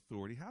spiritual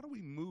authority. How do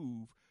we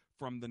move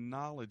from the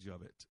knowledge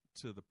of it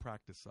to the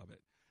practice of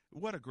it?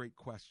 What a great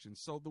question.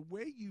 So the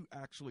way you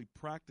actually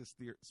practice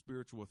the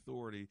spiritual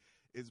authority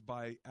is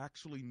by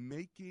actually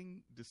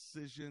making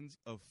decisions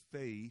of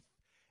faith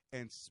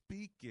and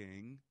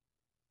speaking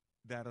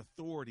that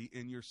authority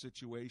in your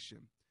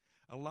situation.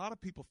 A lot of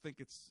people think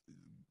it's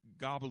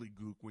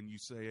gobbledygook when you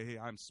say, hey,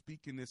 I'm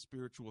speaking this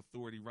spiritual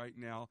authority right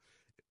now,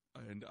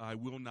 and I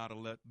will not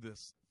let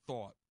this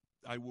thought,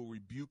 I will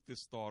rebuke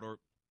this thought, or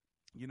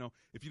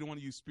if you don't want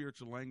to use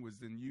spiritual language,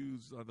 then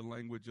use the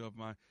language of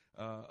my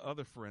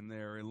other friend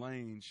there,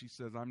 Elaine. She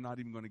says, I'm not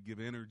even going to give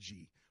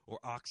energy or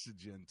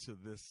oxygen to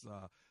this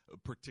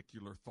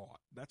particular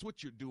thought. That's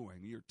what you're doing.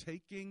 You're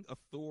taking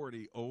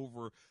authority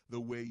over the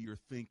way you're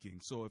thinking.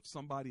 So if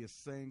somebody is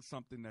saying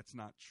something that's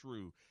not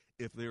true,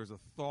 if there's a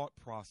thought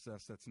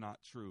process that's not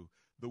true,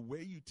 the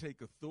way you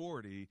take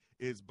authority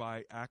is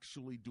by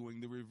actually doing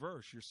the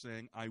reverse. You're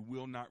saying, I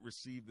will not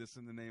receive this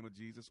in the name of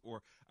Jesus,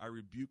 or I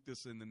rebuke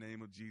this in the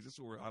name of Jesus,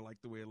 or I like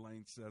the way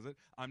Elaine says it,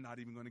 I'm not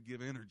even going to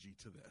give energy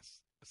to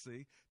this.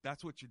 See,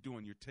 that's what you're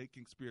doing. You're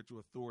taking spiritual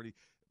authority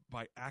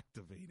by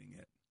activating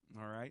it.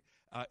 All right.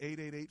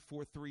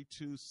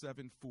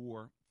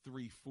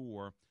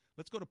 888-432-7434.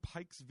 Let's go to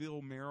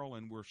Pikesville,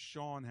 Maryland, where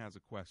Sean has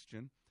a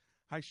question.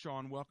 Hi,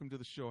 Sean. Welcome to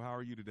the show. How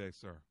are you today,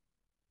 sir?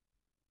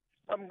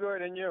 I'm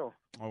good, and you?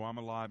 Oh, I'm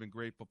alive and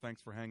grateful.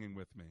 Thanks for hanging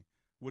with me.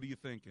 What are you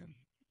thinking?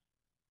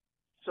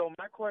 So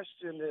my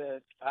question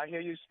is, I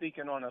hear you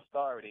speaking on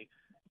authority.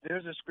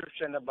 There's a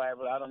scripture in the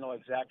Bible, I don't know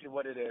exactly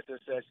what it is,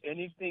 that says,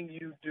 anything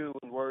you do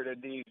in word or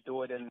deed,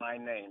 do it in my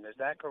name. Is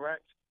that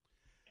correct?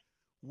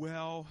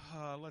 Well,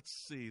 let's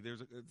see.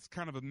 It's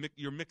kind of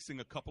you're mixing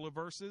a couple of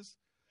verses.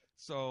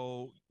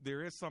 So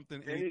there is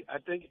something. I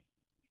think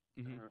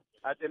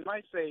it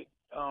might say,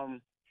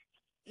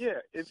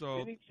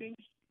 anything.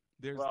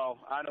 Well,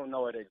 I don't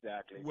know it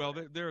exactly. Well,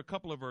 there are a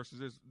couple of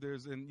verses.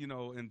 There's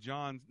in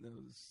John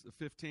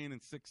 15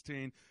 and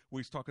 16, where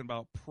he's talking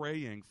about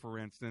praying. For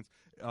instance,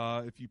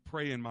 if you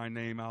pray in my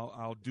name,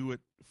 I'll do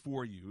it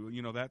for you.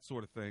 That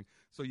sort of thing.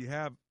 So you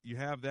have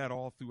that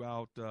all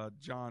throughout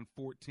John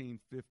 14,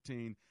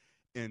 15,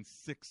 and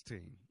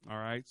 16. All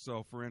right.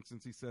 So for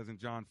instance, he says in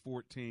John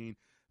 14,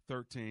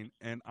 13,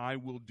 and I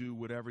will do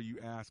whatever you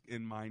ask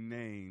in my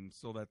name,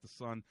 so that the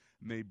Son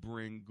may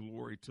bring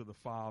glory to the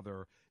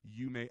Father.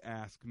 You may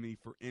ask me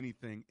for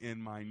anything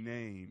in my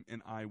name,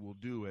 and I will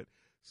do it.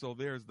 So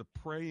there's the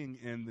praying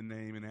in the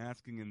name and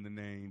asking in the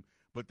name,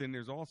 but then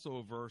there's also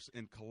a verse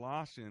in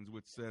Colossians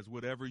which says,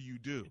 whatever you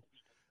do,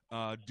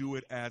 do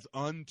it as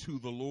unto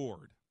the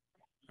Lord.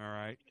 All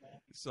right.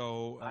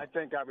 So I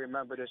think I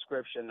remember the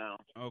scripture now.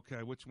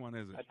 Okay, which one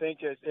is it? I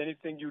think it's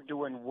anything you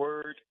do in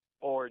word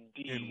or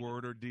deed. In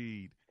word or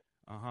deed.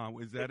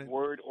 Is that in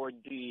word or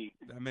deed?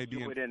 That may be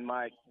do it in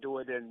my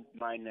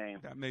name.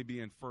 That may be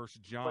in 1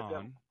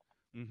 John.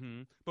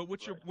 But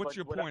what's your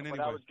point anyway? What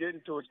I was getting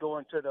to is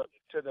going to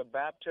the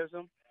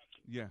baptism.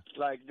 Yeah.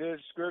 Like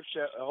there's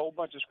scripture, a whole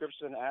bunch of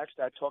scriptures in Acts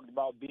that talked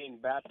about being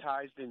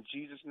baptized in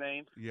Jesus'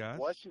 name. Yes.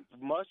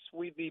 Must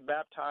we be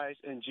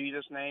baptized in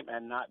Jesus' name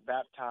and not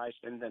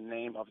baptized in the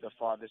name of the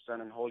Father,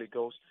 Son, and Holy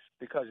Ghost?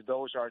 Because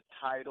those are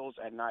titles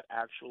and not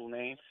actual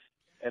names.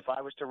 If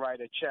I was to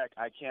write a check,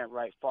 I can't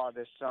write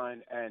Father,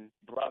 Son, and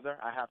Brother.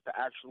 I have to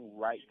actually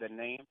write the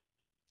name.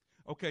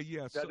 Okay,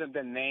 yes. Doesn't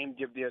the name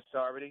give the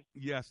authority?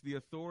 Yes, the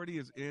authority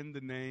is in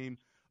the name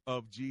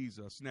of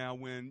Jesus. Now,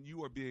 when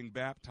you are being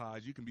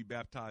baptized, you can be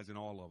baptized in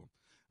all of them.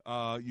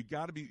 You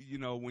got to be,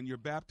 when you're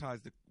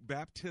baptized, the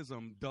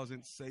baptism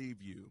doesn't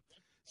save you.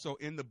 So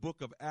in the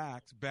book of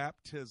Acts,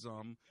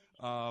 baptism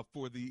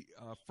for the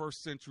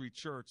first century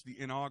church, the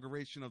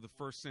inauguration of the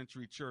first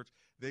century church,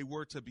 they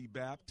were to be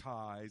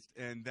baptized,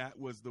 and that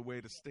was the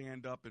way to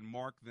stand up and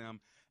mark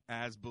them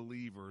as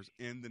believers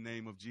in the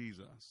name of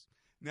Jesus.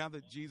 Now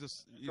that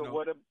Jesus,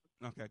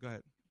 okay, go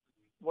ahead.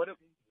 What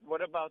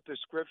about the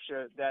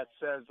scripture that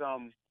says,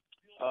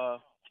 I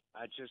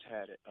just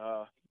had it.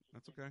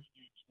 That's okay.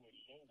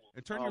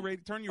 And turn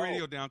your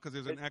radio down because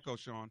there's an echo,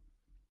 Sean.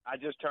 I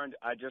just turned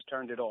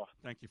it off.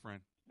 Thank you,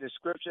 friend. The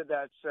scripture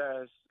that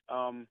says,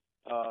 man,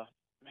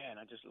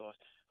 I just lost.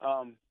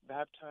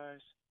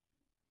 Baptized.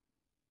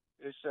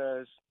 It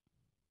says,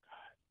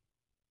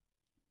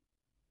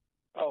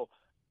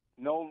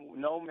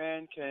 no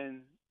man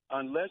can,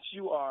 unless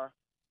you are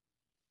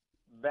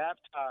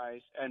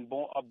baptized and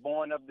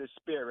born of the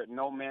Spirit,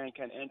 no man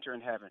can enter in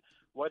heaven.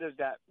 What is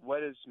that?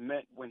 What is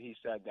meant when he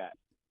said that?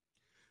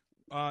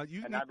 I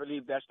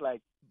believe that's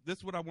like. This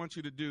is what I want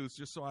you to do, is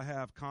just so I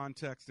have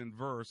context and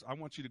verse. I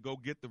want you to go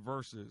get the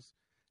verses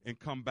and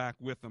come back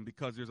with them,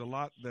 because there's a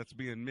lot that's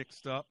being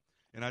mixed up,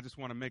 and I just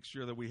want to make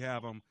sure that we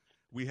have them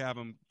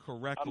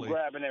correctly. I'm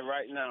grabbing it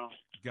right now.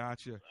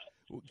 Gotcha.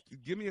 Well,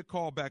 give me a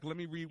call back. Let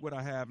me read what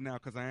I have now,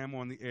 because I am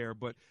on the air.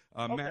 But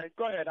okay, Matt,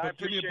 go ahead. I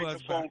appreciate the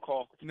phone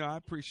call. No, I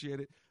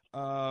appreciate it.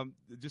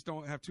 Just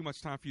don't have too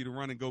much time for you to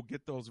run and go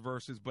get those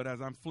verses. But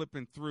as I'm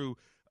flipping through,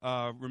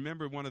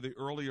 remember one of the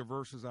earlier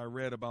verses I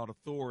read about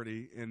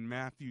authority in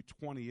Matthew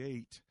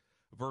 28,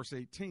 verse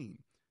 18.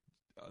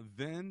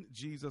 Then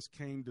Jesus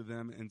came to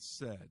them and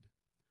said,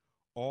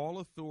 all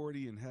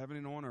authority in heaven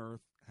and on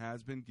earth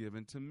has been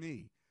given to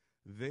me.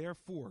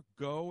 Therefore,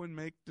 go and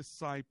make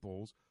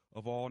disciples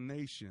of all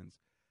nations,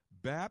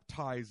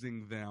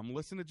 baptizing them,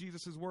 listen to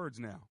Jesus' words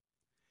now,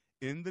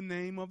 in the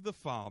name of the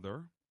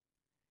Father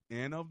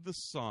and of the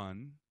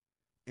Son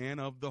and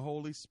of the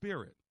Holy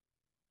Spirit.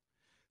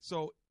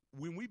 So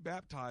when we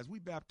baptize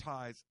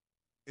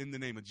in the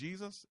name of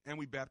Jesus, and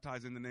we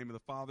baptize in the name of the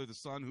Father, the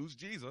Son, who's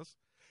Jesus,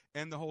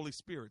 and the Holy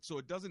Spirit. So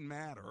it doesn't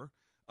matter.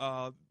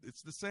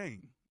 It's the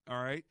same,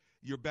 all right?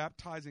 You're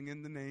baptizing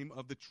in the name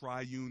of the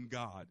triune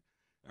God,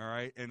 all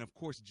right? And, of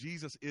course,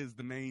 Jesus is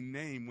the main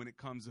name when it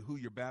comes to who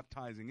you're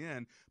baptizing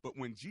in. But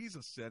when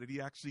Jesus said it, he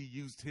actually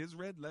used his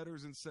red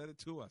letters and said it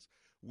to us.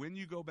 When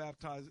you go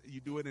baptize, you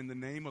do it in the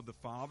name of the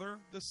Father,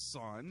 the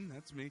Son,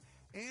 that's me,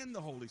 and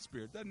the Holy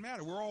Spirit. Doesn't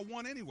matter. We're all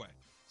one anyway.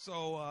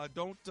 So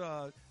don't,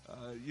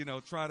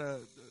 try to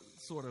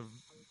sort of,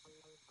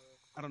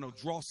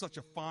 draw such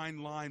a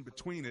fine line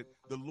between it.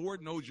 The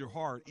Lord knows your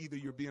heart. Either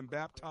you're being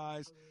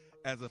baptized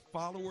as a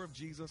follower of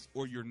Jesus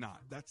or you're not.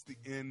 That's the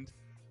end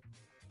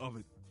of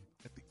it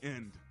at the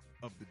end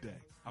of the day.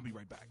 I'll be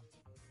right back.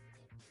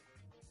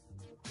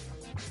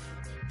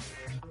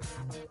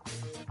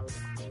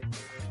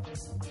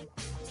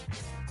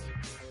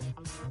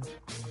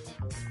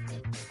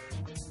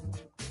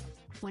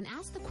 When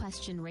asked the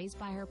question raised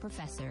by her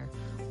professor,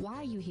 why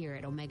are you here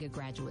at Omega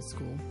Graduate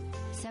School?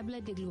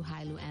 Sebla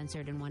Digluhailu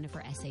answered in one of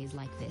her essays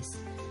like this: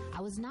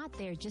 I was not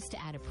there just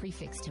to add a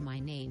prefix to my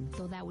name,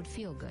 though that would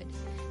feel good.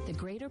 The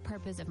greater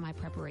purpose of my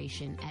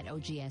preparation at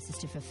OGS is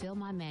to fulfill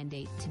my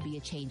mandate to be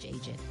a change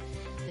agent.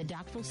 The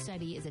doctoral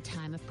study is a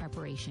time of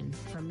preparation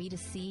for me to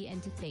see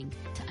and to think,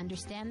 to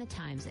understand the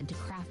times, and to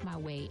craft my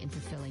way in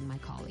fulfilling my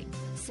calling.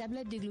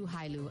 Sebla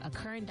Digluhailu, a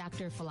current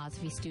Doctor of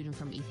Philosophy student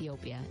from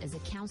Ethiopia, is a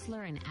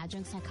counselor and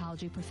adjunct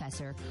psychology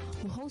professor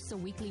who hosts a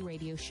weekly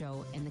radio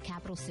show in the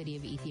capital city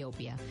of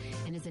Ethiopia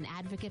and is an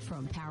advocate for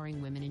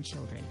empowering women and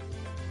children.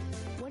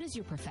 What is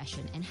your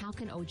profession, and how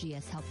can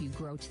OGS help you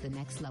grow to the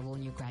next level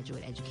in your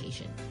graduate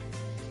education?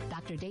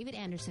 Dr. David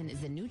Anderson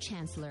is the new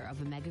chancellor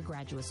of Omega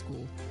Graduate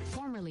School,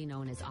 formerly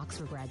known as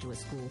Oxford Graduate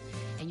School,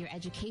 and your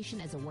education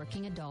as a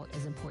working adult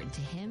is important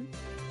to him,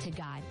 to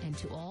God, and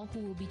to all who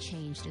will be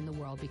changed in the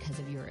world because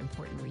of your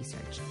important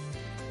research.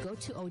 Go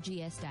to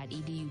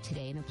ogs.edu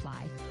today and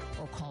apply,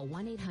 or call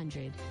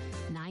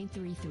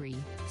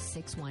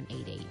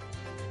 1-800-933-6188.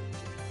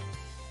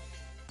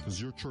 Does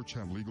your church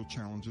have legal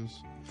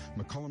challenges?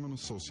 McCullum &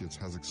 Associates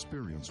has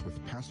experience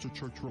with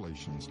pastor-church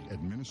relations,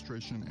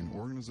 administration and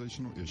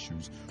organizational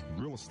issues,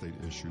 real estate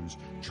issues,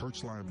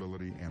 church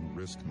liability, and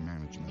risk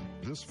management.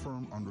 This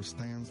firm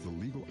understands the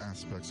legal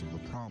aspects of the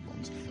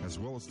problems as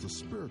well as the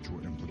spiritual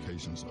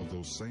implications of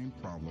those same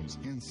problems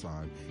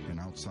inside and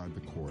outside the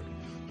court.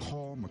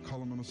 Call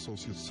McCullum &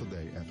 Associates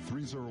today at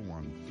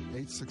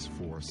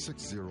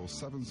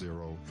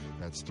 301-864-6070.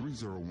 That's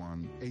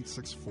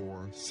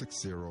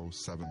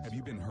 301-864-6070. Have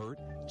you been hurt,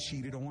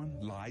 cheated on,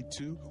 lied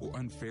to, or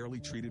unfairly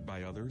treated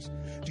by others?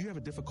 Do you have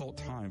a difficult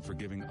time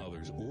forgiving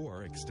others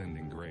or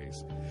extending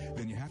grace?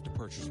 Then you have to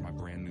purchase my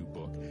brand new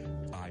book,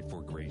 I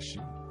Forgrace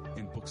You.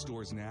 In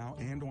bookstores now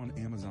and on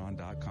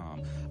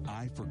Amazon.com,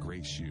 I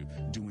Forgrace You,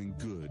 doing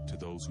good to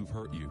those who've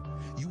hurt you.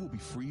 You will be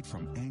freed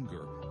from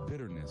anger,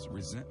 bitterness,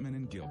 resentment,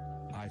 and guilt.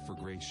 I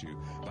Forgrace You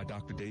by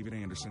Dr. David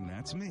Anderson.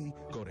 That's me.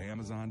 Go to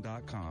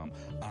Amazon.com.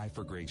 I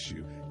Forgrace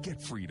You.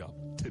 Get freed up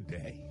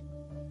today.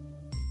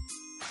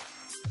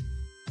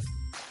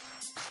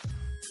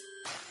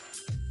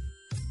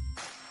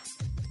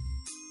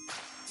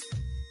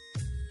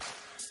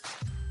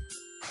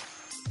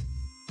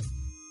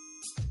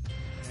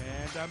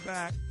 I'm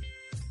back.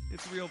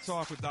 It's Real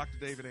Talk with Dr.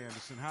 David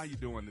Anderson. How you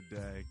doing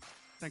today?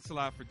 Thanks a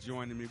lot for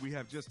joining me. We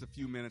have just a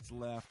few minutes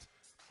left.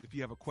 If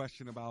you have a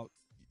question about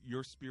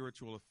your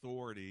spiritual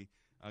authority,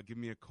 give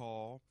me a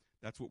call.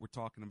 That's what we're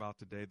talking about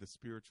today, the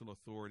spiritual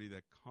authority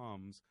that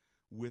comes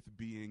with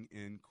being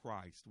in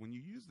Christ. When you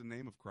use the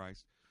name of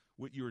Christ,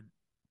 what you're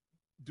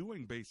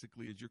doing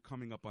basically is you're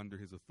coming up under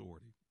his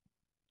authority.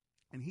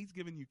 And he's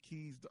given you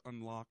keys to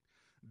unlock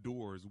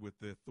doors with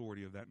the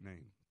authority of that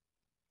name.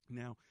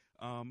 Now,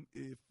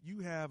 if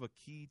you have a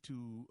key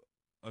to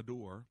a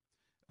door,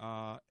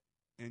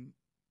 and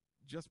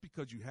just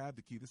because you have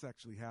the key, this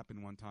actually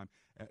happened one time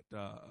at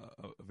a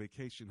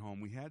vacation home.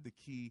 We had the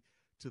key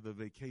to the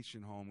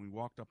vacation home. We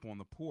walked up on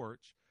the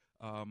porch,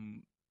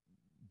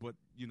 but,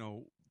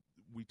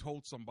 we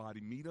told somebody,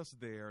 meet us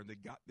there, and they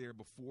got there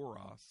before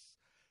us,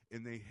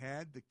 and they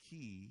had the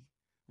key,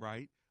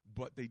 right,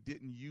 but they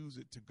didn't use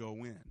it to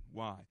go in.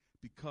 Why?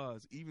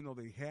 Because even though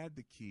they had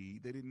the key,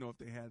 they didn't know if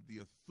they had the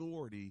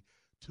authority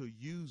to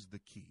use the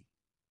key,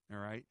 all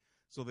right?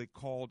 So they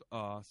called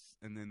us,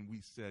 and then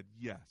we said,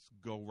 yes,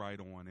 go right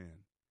on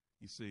in.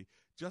 You see,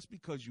 just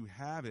because you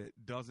have it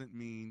doesn't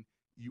mean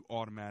you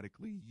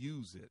automatically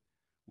use it,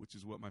 which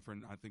is what my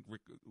friend, I think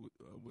Rick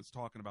was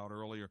talking about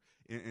earlier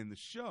in the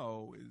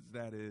show,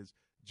 is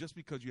just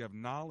because you have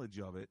knowledge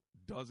of it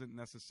doesn't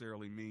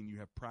necessarily mean you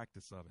have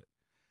practice of it.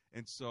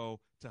 And so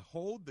to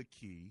hold the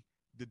key,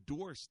 the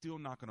door is still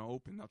not going to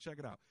open. Now, check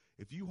it out.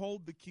 If you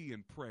hold the key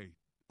and pray,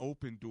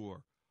 open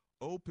door,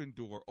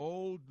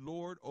 oh,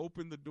 Lord,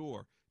 open the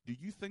door. Do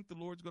you think the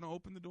Lord's going to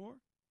open the door?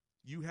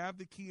 You have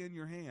the key in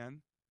your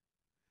hand.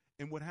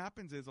 And what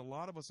happens is a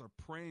lot of us are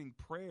praying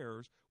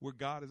prayers where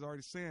God is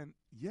already saying,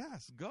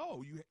 yes,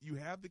 go. You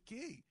have the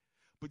key.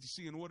 But you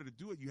see, in order to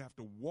do it, you have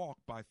to walk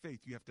by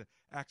faith. You have to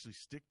actually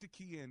stick the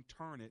key in,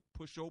 turn it,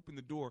 push open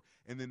the door,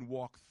 and then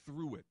walk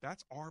through it.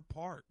 That's our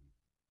part.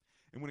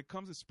 And when it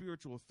comes to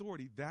spiritual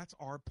authority, that's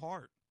our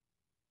part.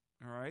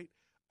 All right?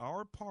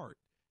 Our part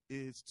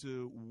is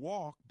to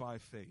walk by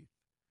faith.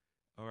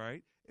 All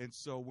right? And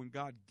so when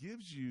God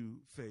gives you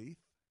faith,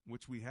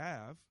 which we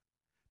have,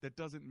 that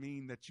doesn't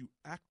mean that you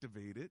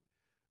activate it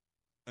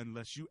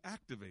unless you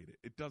activate it.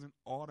 It doesn't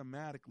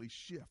automatically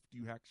shift.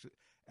 You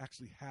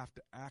actually have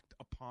to act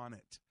upon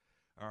it,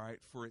 all right,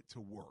 for it to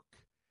work.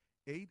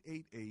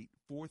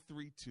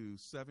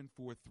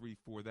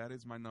 888-432-7434. That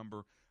is my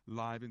number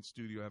live in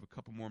studio. I have a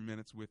couple more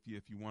minutes with you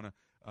if you want to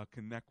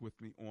connect with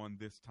me on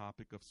this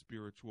topic of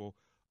spiritual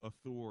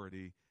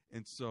authority.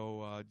 And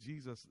so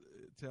Jesus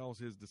tells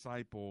his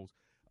disciples,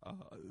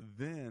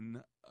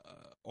 then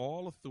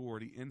all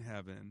authority in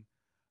heaven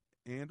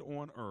and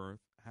on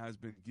earth has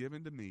been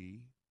given to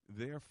me.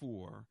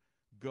 Therefore,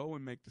 go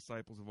and make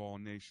disciples of all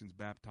nations,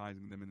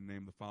 baptizing them in the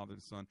name of the Father,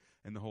 the Son,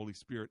 and the Holy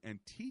Spirit, and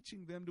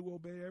teaching them to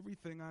obey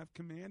everything I've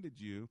commanded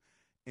you.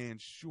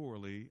 And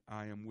surely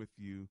I am with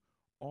you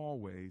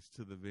always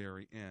to the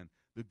very end.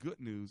 The good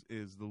news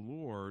is the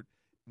Lord,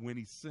 when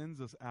he sends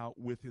us out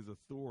with his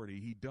authority,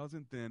 he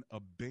doesn't then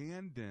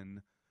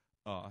abandon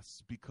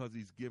us because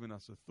he's given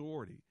us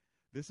authority.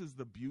 This is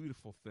the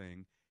beautiful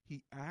thing.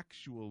 He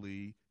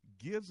actually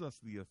gives us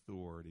the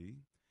authority,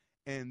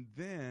 and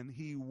then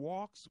he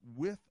walks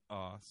with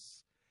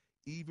us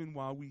even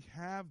while we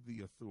have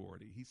the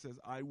authority. He says,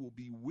 I will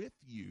be with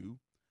you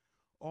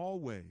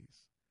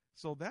always.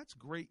 So that's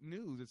great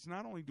news. It's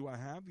not only do I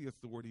have the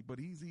authority, but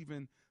he's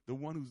even the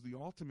one who's the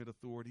ultimate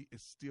authority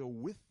is still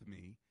with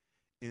me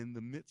in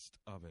the midst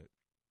of it.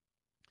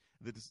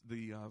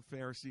 The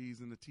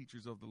Pharisees and the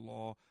teachers of the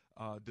law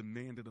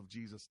demanded of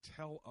Jesus,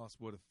 tell us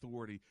what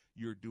authority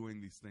you're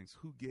doing these things.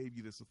 Who gave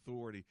you this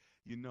authority?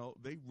 You know,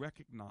 they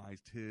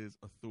recognized his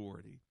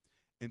authority.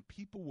 And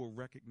people will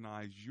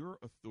recognize your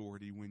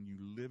authority when you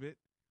live it,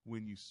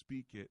 when you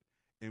speak it,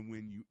 and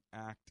when you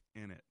act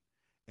in it.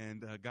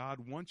 And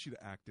God wants you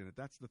to act in it.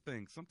 That's the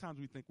thing. Sometimes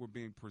we think we're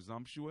being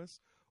presumptuous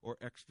or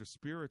extra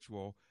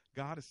spiritual.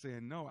 God is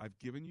saying, no, I've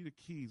given you the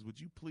keys. Would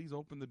you please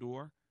open the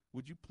door?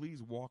 Would you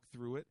please walk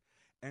through it?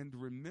 And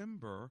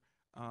remember,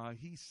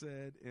 he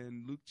said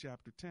in Luke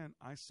chapter 10,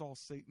 I saw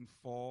Satan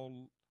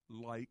fall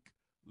like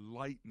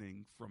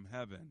lightning from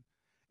heaven.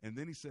 And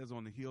then he says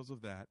on the heels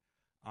of that,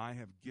 I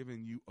have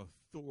given you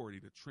authority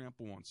to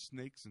trample on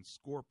snakes and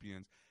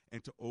scorpions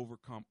and to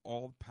overcome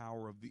all the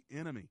power of the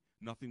enemy.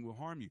 Nothing will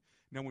harm you.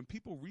 Now, when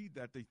people read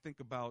that, they think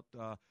about,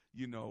 I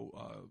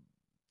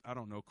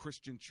don't know,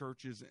 Christian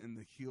churches in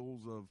the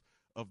hills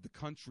of the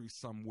country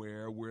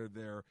somewhere where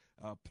they're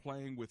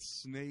playing with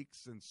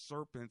snakes and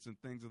serpents and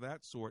things of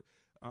that sort.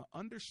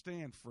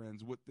 Understand,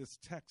 friends, what this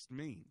text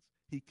means.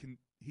 He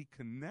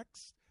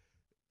connects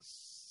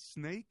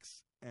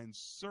snakes and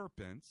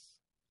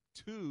serpents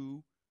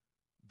to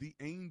the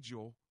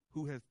angel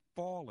who has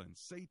fallen,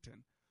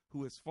 Satan,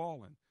 who has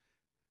fallen.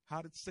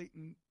 How did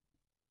Satan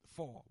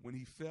fall? When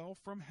he fell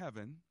from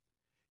heaven,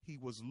 he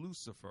was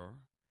Lucifer.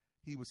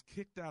 He was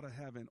kicked out of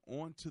heaven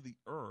onto the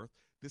earth.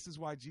 This is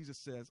why Jesus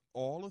says,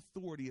 all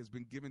authority has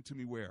been given to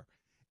me where?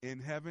 In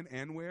heaven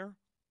and where?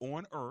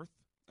 On earth.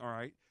 All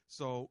right.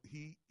 So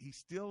he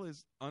still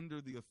is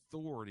under the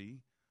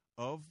authority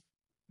of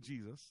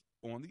Jesus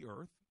on the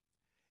earth.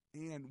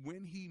 And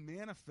when he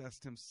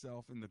manifests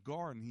himself in the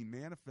garden, he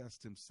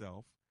manifests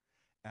himself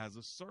as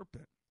a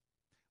serpent.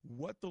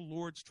 What the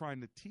Lord's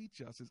trying to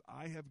teach us is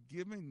I have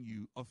given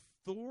you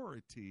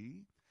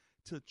authority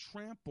to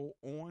trample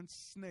on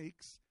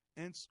snakes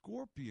and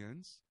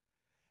scorpions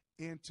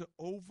and to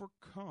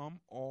overcome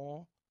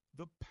all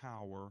the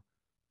power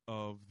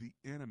of the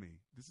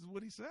enemy. This is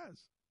what he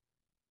says.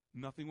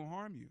 Nothing will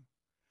harm you.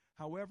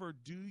 However,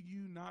 do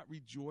you not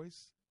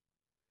rejoice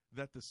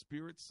that the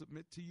spirits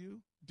submit to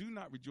you? Do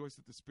not rejoice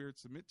that the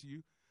spirits submit to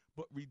you,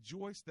 but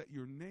rejoice that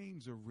your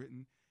names are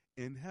written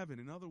in heaven.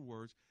 In other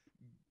words,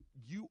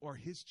 you are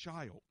his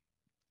child.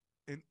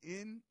 And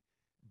in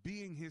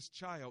being his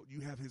child,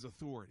 you have his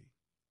authority.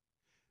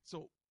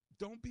 So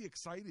don't be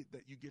excited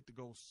that you get to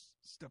go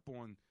step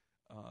on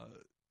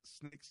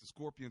snakes and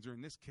scorpions, or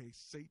in this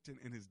case, Satan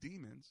and his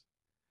demons.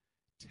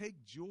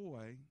 Take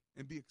joy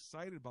and be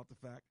excited about the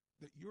fact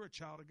that you're a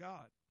child of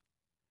God.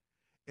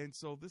 And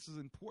so this is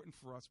important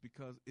for us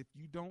because if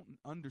you don't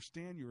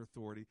understand your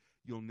authority,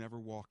 you'll never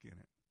walk in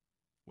it.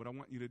 What I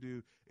want you to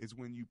do is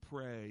when you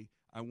pray,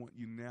 I want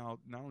you now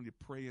not only to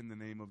pray in the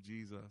name of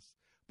Jesus,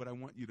 but I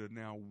want you to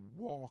now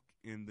walk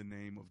in the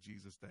name of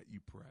Jesus that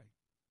you pray.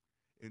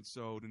 And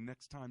so the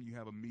next time you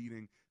have a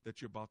meeting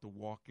that you're about to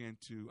walk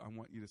into, I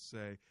want you to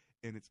say,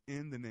 and it's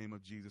in the name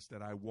of Jesus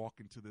that I walk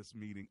into this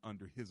meeting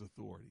under his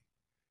authority.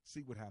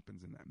 See what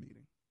happens in that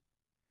meeting.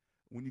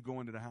 When you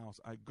go into the house,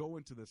 I go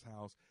into this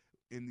house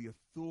in the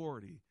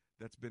authority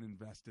that's been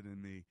invested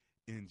in me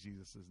in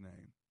Jesus'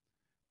 name.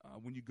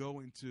 When you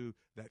go into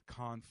that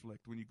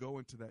conflict, when you go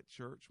into that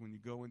church, when you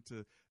go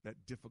into that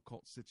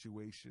difficult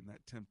situation,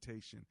 that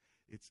temptation,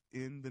 it's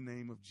in the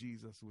name of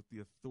Jesus, with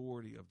the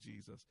authority of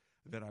Jesus,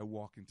 that I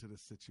walk into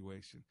this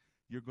situation.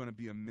 You're going to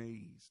be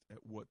amazed at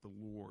what the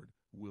Lord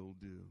will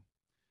do.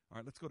 All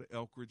right, let's go to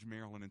Elk Ridge,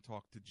 Maryland, and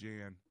talk to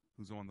Jan,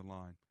 who's on the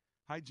line.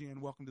 Hi,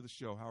 Jan. Welcome to the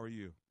show. How are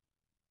you?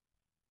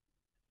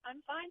 I'm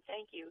fine,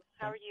 thank you.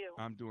 How are you?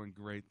 I'm doing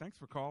great. Thanks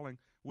for calling.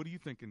 What are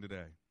you thinking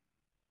today?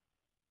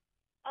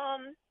 I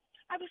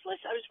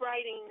was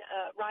riding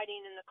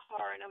in the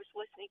car, and I was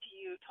listening to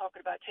you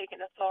talking about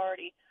taking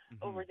authority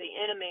over the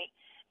enemy.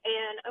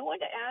 And I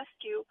wanted to ask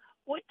you,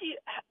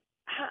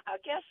 I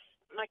guess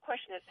my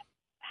question is,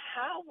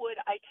 how would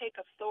I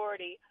take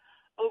authority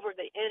over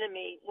the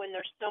enemy when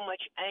there's so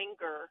much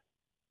anger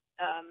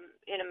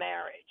in a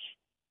marriage?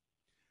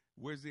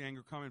 Where's the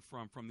anger coming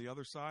from? From the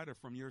other side or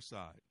from your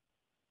side?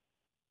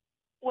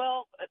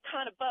 Well,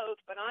 kind of both,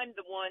 but I'm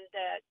the one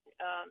that,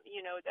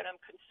 that I'm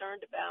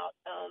concerned about.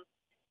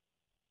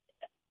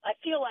 I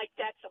feel like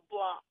that's a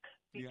block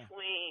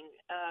between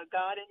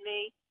God and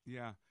me.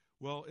 Yeah.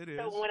 Well, it is.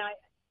 So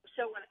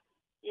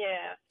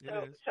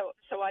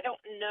I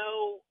don't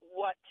know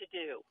what to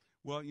do.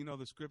 Well,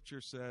 the scripture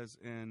says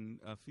in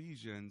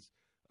Ephesians,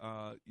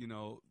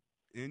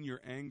 in your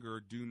anger,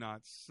 do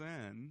not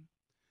sin.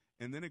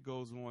 And then it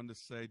goes on to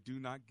say, do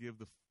not give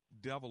the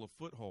devil a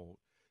foothold.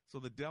 So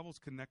the devil's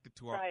connected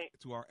to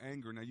our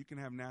anger. Now, you can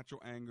have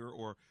natural anger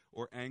or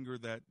anger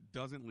that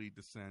doesn't lead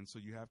to sin, so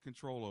you have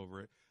control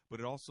over it. But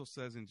it also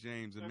says in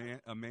James,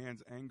 a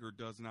man's anger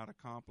does not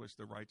accomplish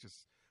the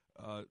righteous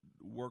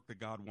work that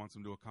God wants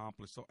him to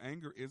accomplish. So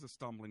anger is a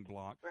stumbling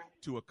block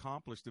to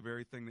accomplish the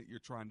very thing that you're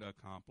trying to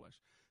accomplish.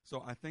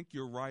 So I think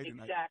you're right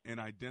in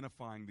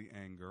identifying the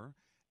anger.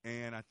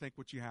 And I think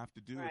what you have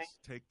to do is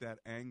take that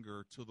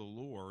anger to the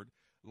Lord.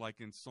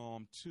 Like in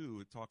Psalm 2,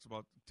 it talks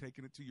about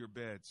taking it to your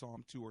bed,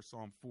 Psalm 2 or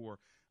Psalm 4.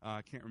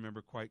 I can't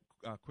remember quite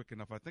quick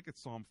enough. I think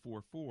it's Psalm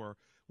 4:4,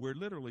 where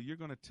literally you're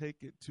going to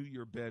take it to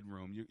your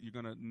bedroom. You're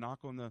going to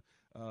knock on the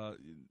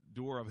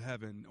door of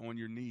heaven on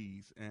your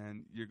knees,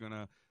 and you're going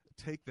to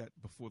take that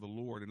before the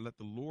Lord and let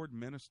the Lord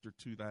minister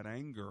to that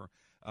anger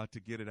to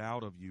get it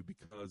out of you,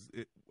 because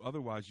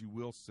otherwise you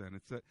will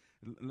sin.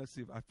 Let's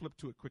see if I flip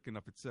to it quick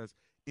enough. It says,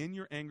 in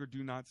your anger,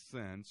 do not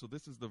sin. So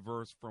this is the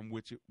verse from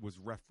which it was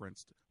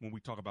referenced when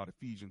we talk about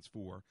Ephesians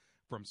 4,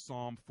 from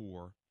Psalm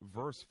 4,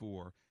 verse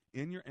 4.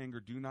 In your anger,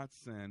 do not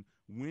sin.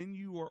 When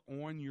you are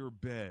on your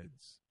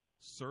beds,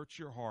 search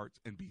your hearts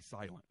and be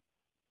silent.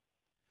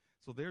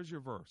 So there's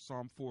your verse,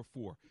 Psalm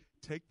 4:4.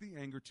 Take the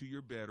anger to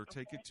your bed, or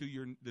take it to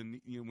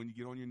when you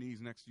get on your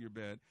knees next to your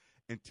bed,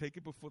 and take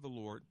it before the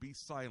Lord. Be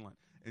silent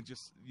and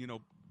just,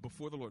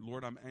 before the Lord.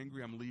 Lord, I'm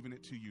angry. I'm leaving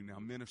it to you now.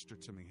 Minister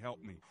to me.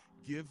 Help me.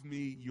 Give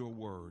me your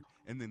word.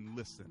 And then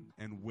listen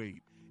and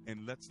wait.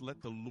 And let's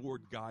let the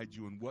Lord guide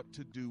you in what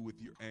to do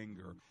with your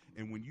anger.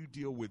 And when you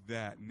deal with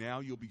that, now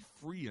you'll be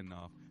free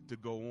enough to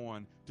go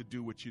on to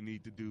do what you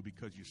need to do,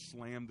 because you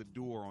slammed the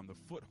door on the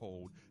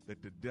foothold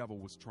that the devil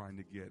was trying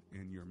to get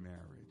in your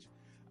marriage.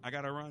 I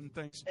got to run.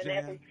 Thanks,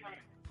 Jan.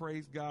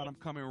 Praise God. I'm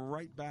coming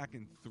right back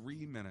in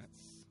 3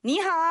 minutes.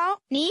 你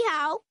好，你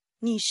好。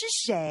你是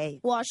谁？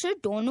我是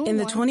多努。In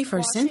the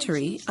 21st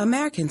century,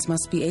 Americans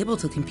must be able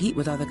to compete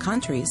with other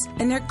countries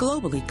and their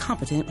globally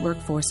competent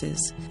workforces.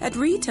 At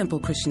Reed Temple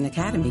Christian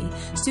Academy,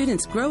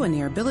 students grow in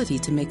their ability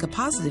to make a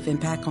positive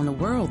impact on the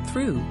world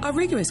through a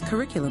rigorous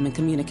curriculum in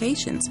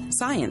communications,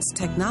 science,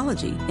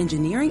 technology,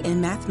 engineering,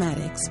 and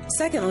mathematics,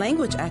 second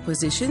language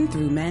acquisition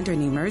through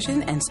Mandarin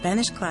immersion and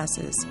Spanish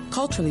classes,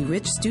 culturally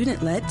rich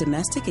student-led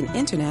domestic and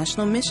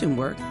international mission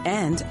work,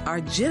 and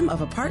our gem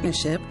of a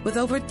partnership with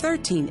over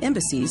 13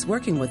 embassies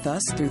working with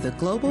us through the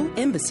Global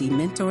Embassy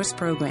Mentors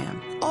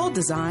Program, all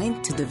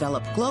designed to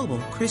develop global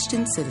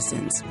Christian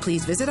citizens.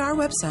 Please visit our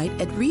website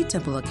at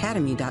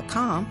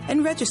reedtempleacademy.com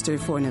and register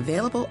for an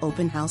available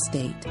open house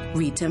date.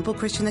 Reed Temple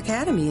Christian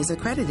Academy is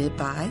accredited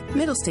by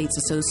Middle States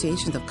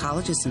Association of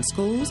Colleges and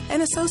Schools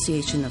and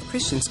Association of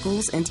Christian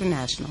Schools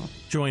International.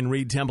 Join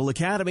Reed Temple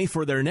Academy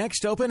for their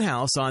next open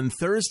house on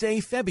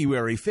Thursday,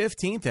 February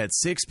 15th at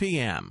 6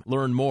 p.m.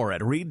 Learn more at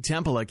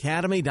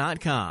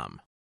reedtempleacademy.com.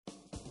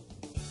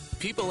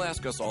 People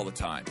ask us all the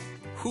time,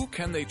 who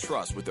can they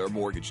trust with their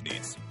mortgage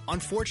needs?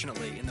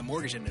 Unfortunately, in the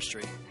mortgage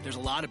industry, there's a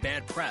lot of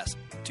bad press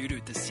due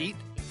to deceit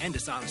and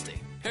dishonesty.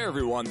 Hey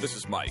everyone, this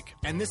is Mike.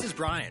 And this is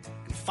Brian.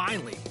 And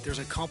finally, there's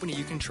a company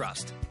you can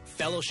trust,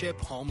 Fellowship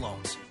Home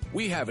Loans.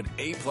 We have an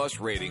A+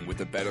 rating with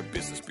the Better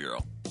Business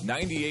Bureau,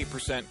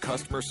 98%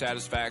 customer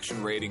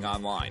satisfaction rating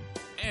online,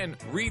 and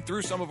read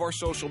through some of our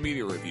social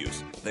media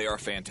reviews. They are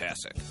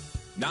fantastic.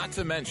 Not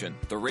to mention,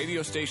 the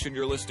radio station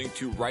you're listening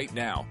to right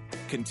now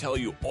can tell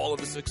you all of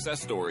the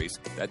success stories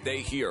that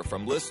they hear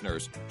from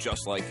listeners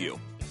just like you.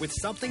 With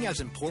something as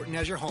important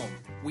as your home,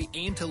 we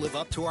aim to live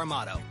up to our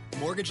motto,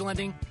 mortgage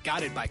lending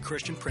guided by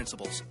Christian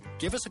principles.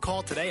 Give us a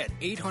call today at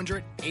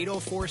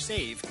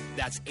 800-804-SAVE.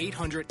 That's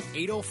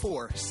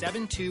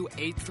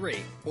 800-804-7283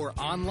 or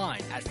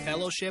online at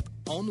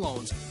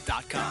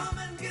fellowshiphomeloans.com. Come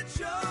and get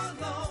your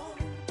loan,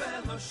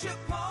 Fellowship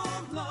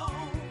Home Loans.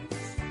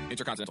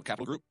 Intercontinental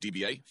Capital Group,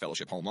 DBA,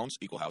 Fellowship Home Loans,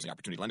 Equal Housing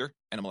Opportunity Lender,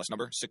 NMLS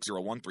number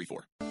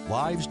 60134.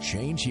 Lives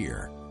change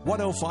here.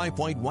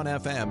 105.1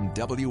 FM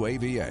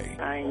WAVA.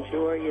 I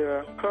enjoy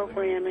your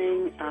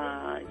programming.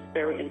 It's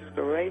very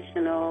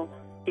inspirational.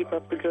 Keep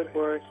up the good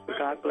work.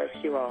 God bless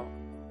you all.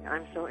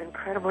 I'm so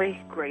incredibly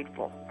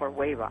grateful for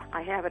WAVA.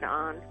 I have it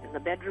on in the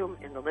bedroom,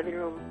 in the living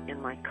room,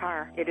 in my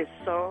car. It is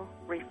so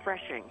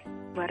refreshing.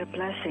 What a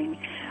blessing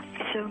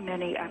so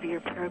many of your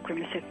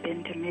programs have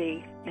been to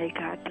me. May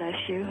God bless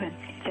you, and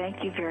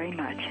thank you very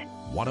much.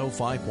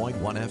 105.1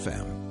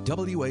 FM,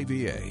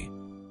 WAVA.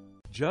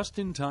 Just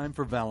in Time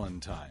for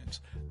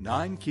Valentine's,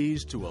 9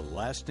 Keys to a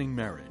Lasting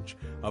Marriage,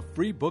 a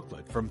free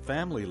booklet from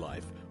Family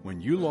Life when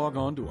you log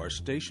on to our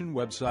station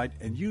website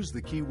and use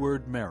the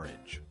keyword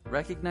marriage.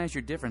 Recognize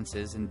your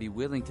differences and be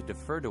willing to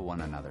defer to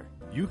one another.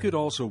 You could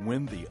also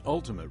win the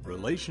Ultimate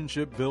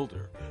Relationship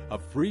Builder, a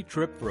free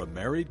trip for a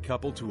married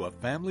couple to a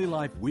Family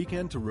Life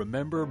Weekend to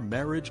Remember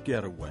marriage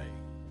getaway.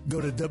 Go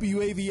to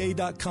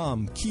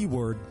WAVA.com,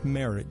 keyword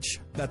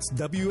marriage. That's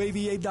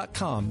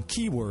WAVA.com,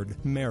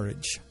 keyword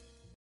marriage.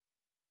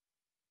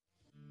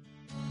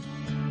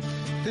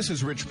 This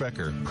is Rich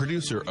Becker,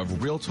 producer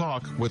of Real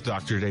Talk with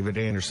Dr. David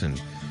Anderson.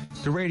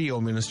 The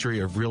radio ministry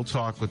of Real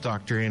Talk with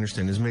Dr.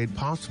 Anderson is made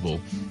possible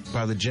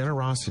by the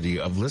generosity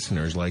of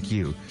listeners like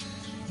you.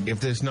 If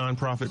this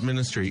nonprofit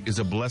ministry is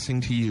a blessing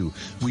to you,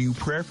 will you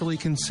prayerfully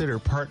consider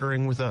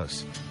partnering with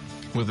us?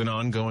 With an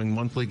ongoing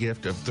monthly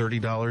gift of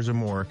 $30 or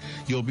more,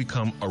 you'll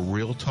become a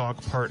Real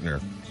Talk partner.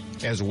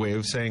 As a way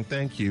of saying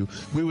thank you,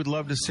 we would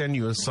love to send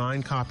you a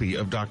signed copy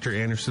of Dr.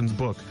 Anderson's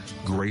book,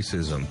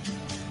 Gracism.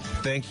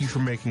 Thank you for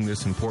making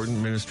this important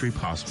ministry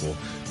possible.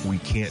 We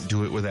can't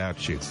do it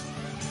without you.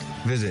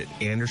 Visit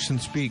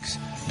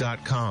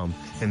AndersonSpeaks.com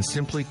and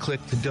simply click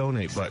the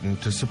donate button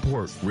to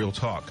support Real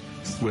Talk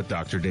with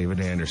Dr. David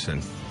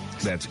Anderson.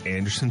 That's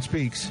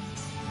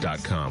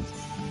AndersonSpeaks.com.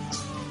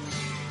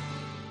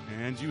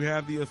 And you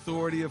have the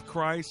authority of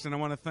Christ, and I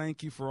want to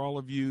thank you for all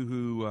of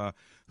you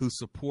who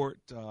support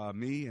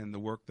me and the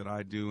work that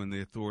I do and the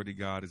authority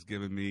God has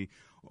given me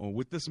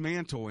with this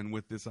mantle and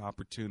with this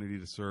opportunity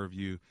to serve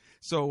you.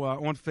 So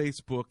on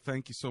Facebook,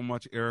 thank you so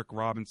much, Eric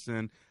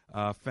Robinson,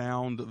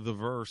 found the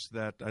verse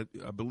that I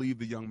believe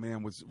the young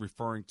man was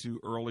referring to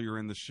earlier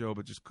in the show,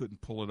 but just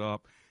couldn't pull it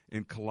up,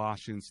 in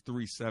Colossians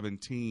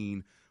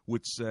 3:17,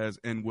 which says,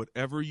 "And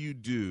whatever you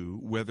do,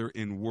 whether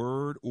in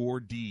word or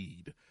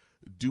deed,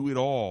 do it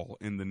all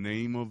in the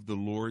name of the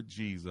Lord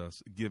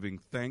Jesus, giving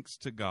thanks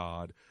to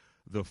God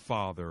the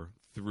Father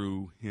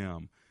through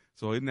him."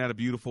 So isn't that a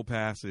beautiful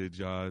passage?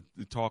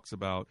 It talks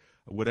about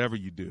whatever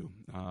you do,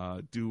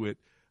 do it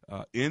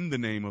in the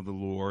name of the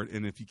Lord.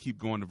 And if you keep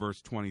going to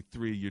verse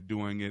 23, you're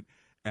doing it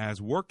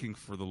as working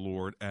for the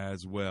Lord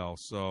as well.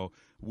 So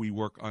we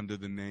work under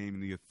the name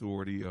and the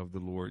authority of the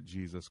Lord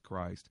Jesus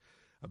Christ.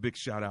 A big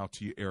shout out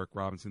to you, Eric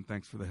Robinson.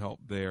 Thanks for the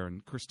help there.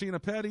 And Christina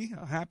Petty,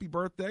 a happy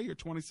birthday, your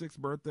 26th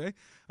birthday,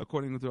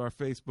 according to our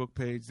Facebook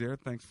page there.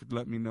 Thanks for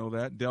letting me know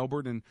that.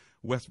 Delbert in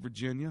West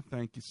Virginia,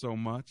 thank you so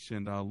much.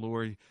 And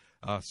Lori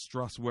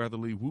Struss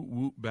Weatherly, whoop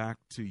whoop, back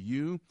to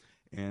you.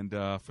 And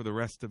for the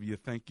rest of you,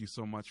 thank you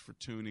so much for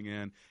tuning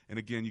in. And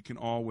again, you can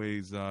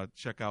always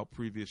check out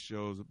previous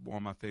shows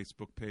on my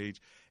Facebook page.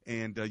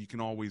 And you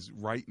can always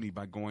write me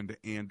by going to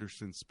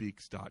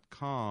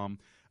AndersonSpeaks.com.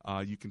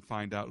 You can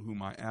find out who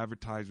my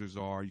advertisers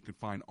are. You can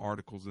find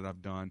articles that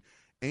I've done.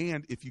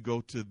 And if you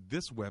go to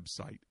this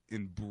website,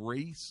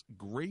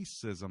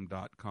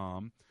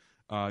 EmbraceGracism.com,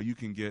 you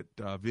can get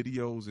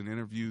videos and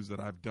interviews that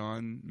I've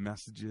done,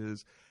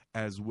 messages,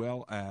 as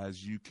well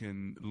as you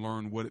can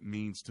learn what it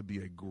means to be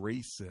a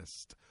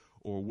gracist,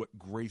 or what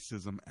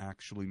gracism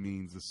actually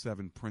means, the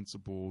 7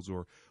 principles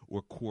or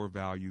core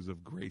values of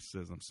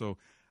gracism. So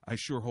I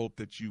sure hope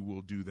that you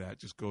will do that.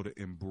 Just go to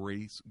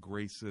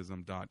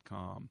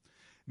EmbraceGracism.com.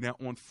 Now,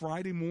 on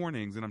Friday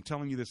mornings, and I'm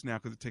telling you this now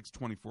because it takes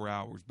 24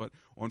 hours, but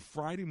on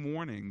Friday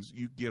mornings,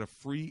 you get a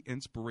free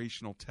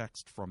inspirational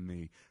text from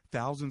me.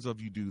 Thousands of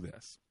you do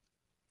this.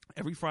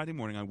 Every Friday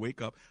morning, I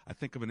wake up, I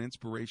think of an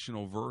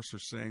inspirational verse or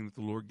saying that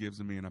the Lord gives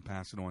to me, and I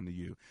pass it on to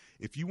you.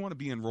 If you want to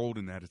be enrolled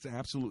in that, it's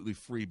absolutely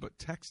free, but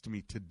text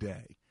me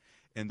today.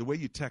 And the way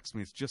you text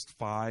me, it's just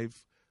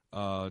 5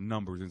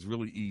 numbers. It's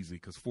really easy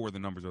because 4 of the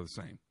numbers are the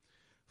same.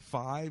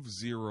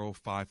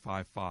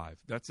 50555.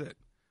 That's it.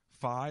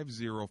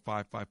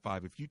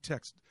 50555. If you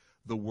text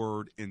the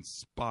word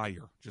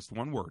inspire, just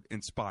one word,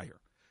 inspire,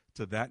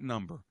 to that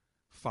number,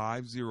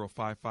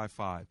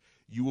 50555,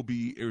 you will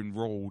be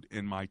enrolled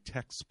in my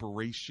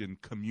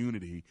Texpiration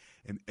community.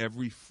 And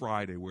every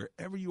Friday,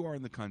 wherever you are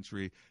in the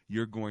country,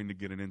 you're going to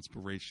get an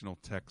inspirational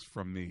text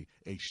from me,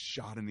 a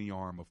shot in the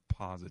arm of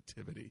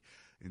positivity.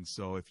 And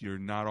so if you're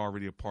not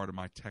already a part of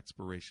my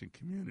Texpiration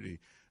community,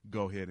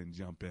 go ahead and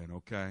jump in,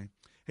 okay?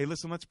 Hey,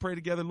 listen, let's pray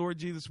together. Lord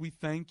Jesus, we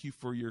thank you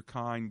for your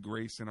kind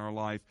grace in our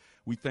life.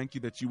 We thank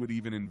you that you would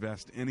even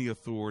invest any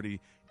authority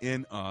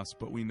in us,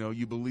 but we know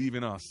you believe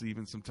in us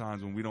even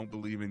sometimes when we don't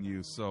believe in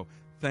you. So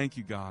thank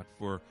you, God,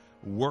 for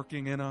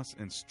working in us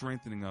and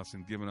strengthening us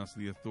and giving us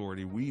the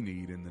authority we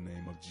need in the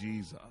name of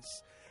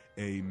Jesus.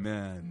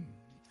 Amen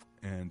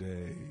and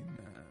amen.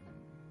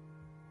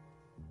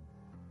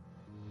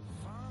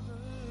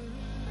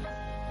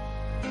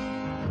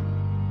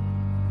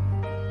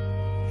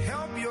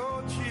 Help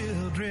your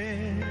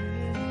children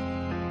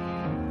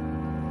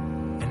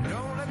and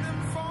don't let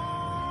them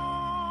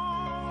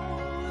fall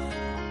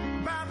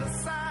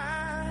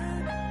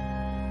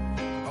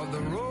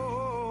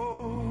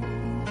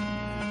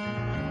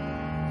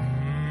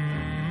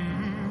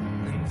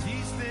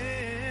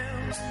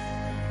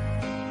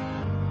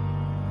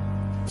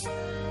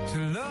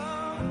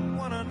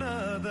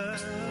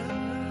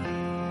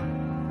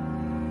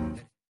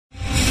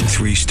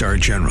 3-star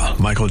general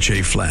Michael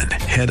J. Flynn,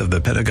 head of the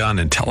Pentagon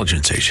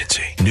Intelligence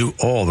Agency, knew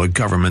all the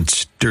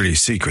government's dirty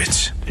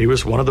secrets. He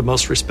was one of the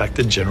most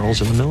respected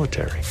generals in the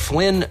military.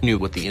 Flynn knew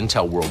what the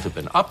intel world had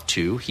been up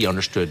to. He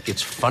understood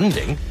its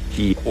funding.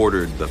 He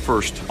ordered the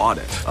first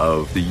audit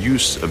of the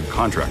use of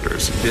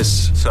contractors.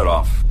 This set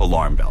off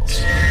alarm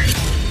bells.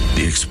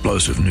 The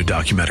explosive new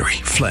documentary,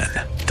 Flynn,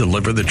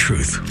 Deliver the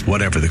Truth,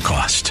 Whatever the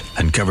Cost,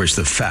 uncovers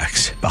the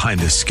facts behind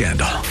this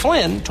scandal.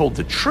 Flynn told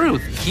the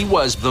truth. He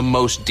was the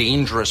most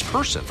dangerous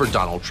person for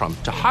Donald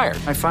Trump to hire.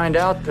 I find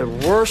out the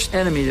worst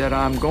enemy that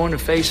I'm going to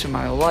face in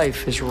my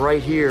life is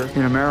right here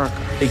in America.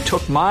 They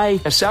took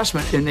my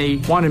assessment and they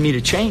wanted me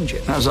to change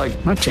it. And I was like,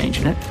 I'm not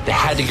changing it. They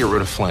had to get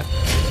rid of Flynn.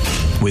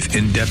 With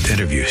in-depth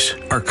interviews,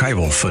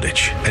 archival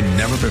footage, and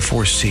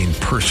never-before-seen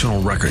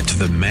personal records of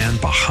the man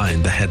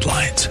behind the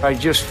headlines. I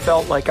just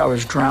felt like I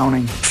was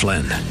drowning.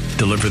 Flynn,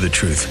 Deliver the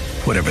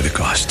Truth, Whatever the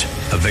Cost.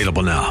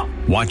 Available now.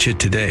 Watch it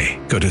today.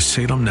 Go to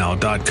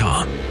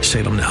salemnow.com.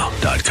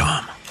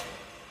 salemnow.com.